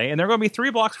KSWA, and they're going to be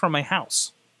 3 blocks from my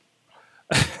house.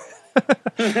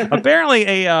 Apparently,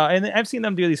 and I've seen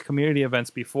them do these community events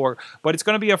before, but it's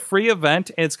going to be a free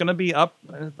event, and it's going to be up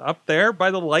there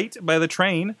by the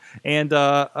train, and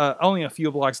only a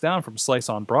few blocks down from Slice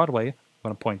on Broadway. I'm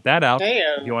going to point that out.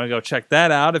 Damn. If you want to go check that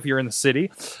out if you're in the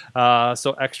city.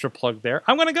 So extra plug there.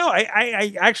 I'm going to go.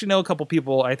 I actually know a couple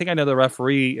people. I think I know the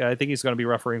referee. I think he's going to be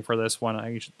refereeing for this one.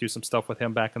 I should do some stuff with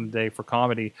him back in the day for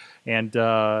comedy. And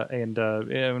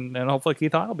hopefully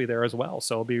Keith Hott will be there as well.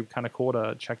 So it'll be kind of cool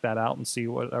to check that out and see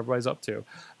what everybody's up to.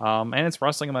 And it's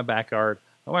wrestling in my backyard.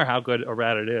 No matter how good or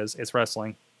bad it is, it's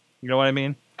wrestling. You know what I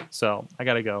mean? So I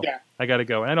got to go. Yeah. I got to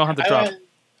go. And I don't have to drop.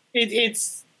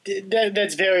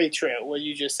 That's very true, what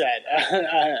you just said.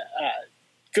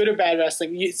 Good or bad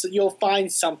wrestling, you'll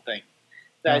find something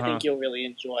that I think you'll really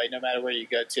enjoy no matter where you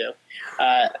go to.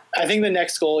 I think the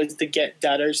next goal is to get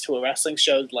Dutters to a wrestling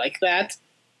show like that,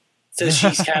 so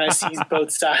she kind of sees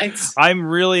both sides. I'm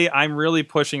really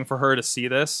pushing for her to see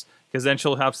this, because then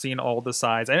she'll have seen all the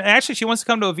sides. And actually, she wants to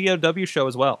come to a VOW show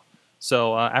as well.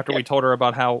 So after we told her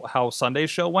about how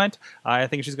Sunday's show went, I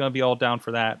think she's going to be all down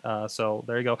for that. So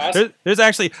there you go. Awesome. There's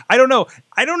actually I don't know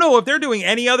if they're doing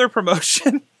any other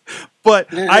promotion,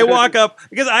 but I walk up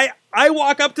because I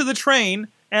walk up to the train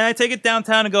and I take it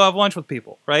downtown and go have lunch with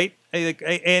people, right?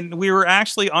 And we were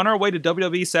actually on our way to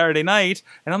WWE Saturday night,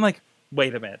 and I'm like,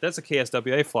 wait a minute, that's a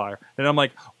KSWA flyer. And I'm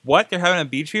like, what? They're having a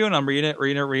beat you? And I'm reading it,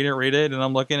 and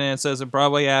I'm looking and it says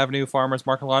Broadway Avenue, Farmers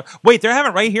Market Lot. Wait, they're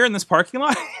having it right here in this parking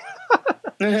lot?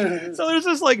 So there's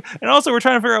just like, and also we're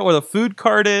trying to figure out where the food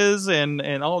cart is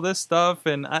and all this stuff,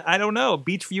 and I don't know,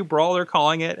 Beachview Brawl they're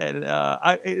calling it, and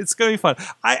it's gonna be fun.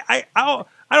 I don't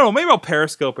know, maybe I'll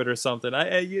Periscope it or something.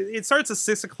 It starts at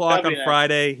 6 o'clock on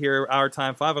Friday here, our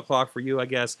time, 5 o'clock for you, I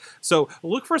guess. So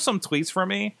look for some tweets from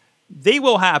me. They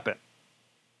will happen,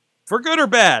 for good or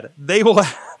bad. They will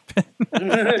happen.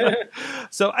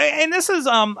 So, and this is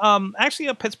actually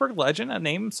a Pittsburgh legend, a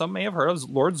name some may have heard of,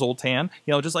 Lord Zoltan.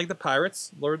 You know, just like the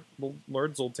Pirates, Lord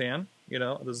Zoltan. You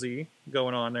know, the Z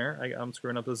going on there. I'm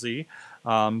screwing up the Z,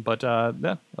 but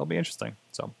yeah, it'll be interesting.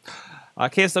 So,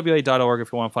 kswa.org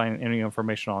if you want to find any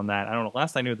information on that. I don't know.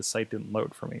 Last I knew, the site didn't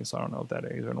load for me, so I don't know if that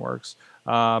even works.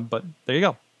 But there you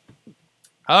go.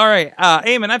 All right,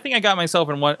 Eamon, I think I got myself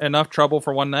in enough trouble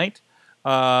for one night.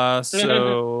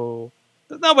 So.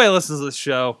 Nobody listens to this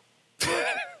show.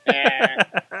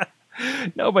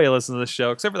 Nobody listens to this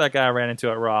show, except for that guy I ran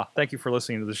into at Raw. Thank you for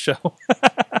listening to the show.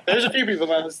 There's a few people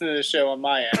that listen to the show on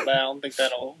my end, but I don't think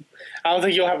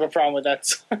you'll have a problem with that.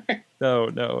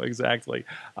 No, exactly.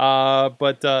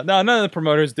 But no, none of the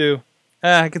promoters do.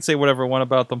 I can say whatever I want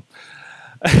about them.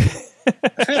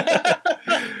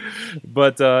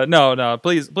 But no,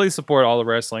 please support all the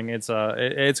wrestling. It's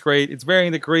great. It's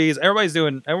varying degrees. Everybody's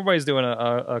doing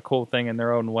a cool thing in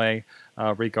their own way,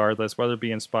 regardless, whether it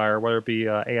be Inspire, whether it be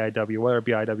AIW, whether it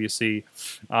be IWC,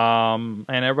 and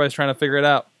everybody's trying to figure it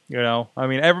out. You know, I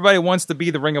mean, everybody wants to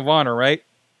be the Ring of Honor, right?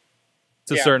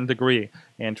 To a certain degree,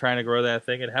 and trying to grow that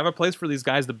thing and have a place for these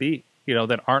guys to be. You know,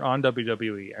 that aren't on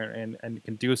WWE and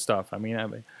can do stuff. I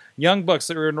mean, Young Bucks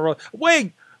that are in the row.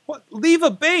 Wait, what?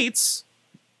 Leva Bates.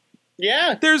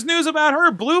 Yeah, there's news about her.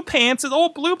 Blue Pants,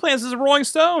 old Blue Pants is Rolling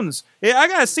Stones. Yeah, I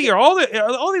gotta see. Are all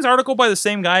these articles by the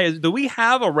same guy? Do we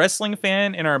have a wrestling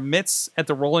fan in our midst at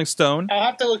the Rolling Stone? I'll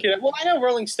have to look at it. Well, I know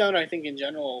Rolling Stone, I think in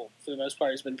general, for the most part,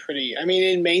 has been pretty. I mean,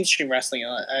 in mainstream wrestling,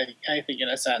 I think in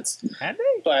a sense. Have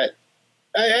they? But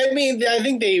I mean, I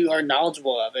think they are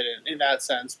knowledgeable of it in that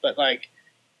sense. But like,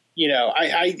 you know,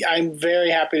 I'm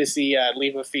very happy to see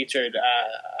Leva featured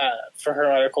for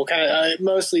her article. Kind of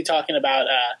mostly talking about.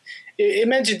 It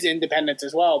mentions independence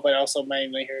as well, but also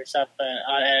mainly her stuff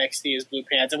on NXT as Blue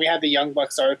Pants. And we had the Young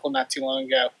Bucks article not too long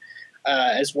ago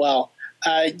as well.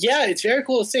 Yeah, it's very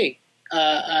cool to see.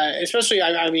 Especially,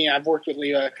 I mean, I've worked with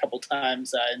Leva a couple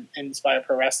times in Inspire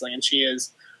Pro Wrestling, and she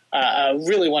is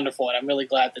really wonderful. And I'm really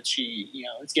glad that she,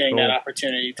 is getting that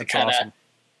opportunity to kind of,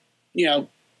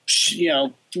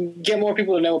 awesome. Get more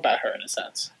people to know about her in a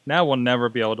sense. Now we'll never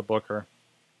be able to book her.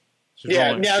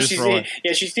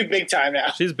 She's too big time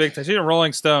now. She's big time. She's a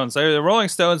Rolling Stones. The Rolling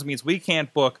Stones means we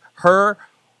can't book her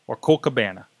or Colt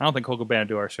Cabana. I don't think Colt Cabana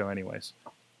do our show anyways.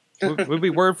 It would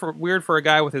be weird for a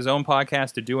guy with his own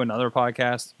podcast to do another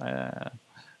podcast.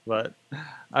 But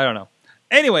I don't know.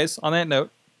 Anyways, on that note,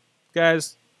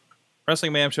 guys,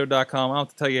 WrestlingMayhemShow.com. I don't have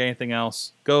to tell you anything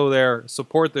else. Go there,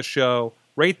 support the show,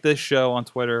 rate this show on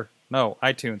Twitter. No,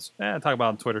 iTunes. Talk about it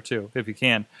on Twitter too, if you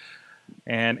can.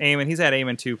 And Eamon, he's at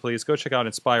Eamon too, please. Go check out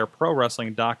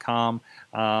InspireProWrestling.com.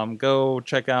 Go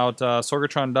check out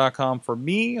Sorgatron.com for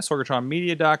me,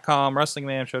 SorgatronMedia.com,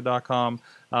 WrestlingMayhemShow.com,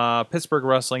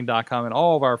 PittsburghWrestling.com, and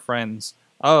all of our friends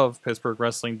of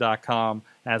PittsburghWrestling.com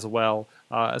as well.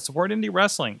 Support indie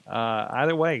wrestling.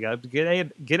 Either way, get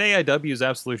AIW's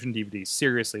Absolution DVD.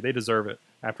 Seriously, they deserve it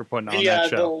after putting on that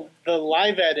show. The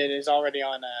live edit is already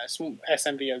on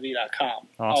SMVOD.com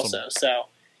also, so...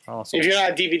 Awesome. If you're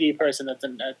not a DVD person, that's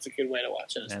a good way to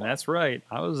watch it. And that's right.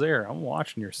 I was there. I'm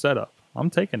watching your setup. I'm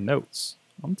taking notes.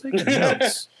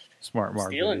 Smart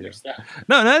Mark. Stealing your stuff.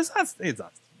 No, it's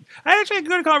not. I actually had a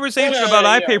good conversation about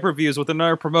iPay-per-views with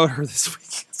another promoter this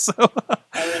week. So,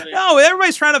 no,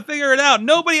 everybody's trying to figure it out.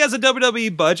 Nobody has a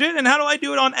WWE budget, and how do I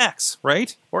do it on X,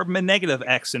 right? Or negative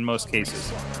X in most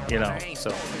cases,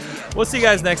 So, we'll see you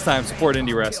guys next time. Support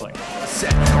indie wrestling. Never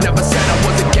said I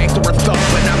was a gangster or thug,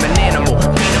 but I'm an animal.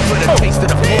 For the taste of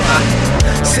the floor.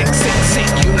 Sick,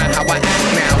 you know how I act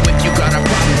now. If you got a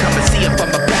problem, come and see if I'm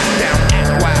a back down.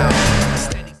 Act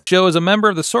wild. Show is a member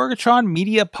of the Sorgatron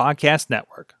Media Podcast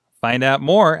Network. Find out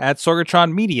more at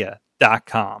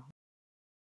sorgatronmedia.com.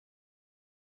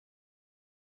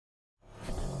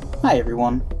 Hi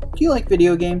everyone. Do you like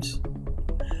video games?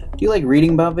 Do you like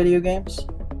reading about video games?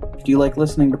 Do you like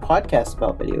listening to podcasts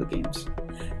about video games?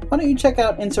 Why don't you check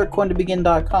out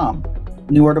InsertCoinToBegin.com?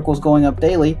 New articles going up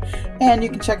daily, and you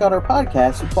can check out our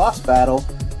podcast, Boss Battle,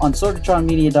 on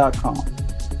SorgatronMedia.com.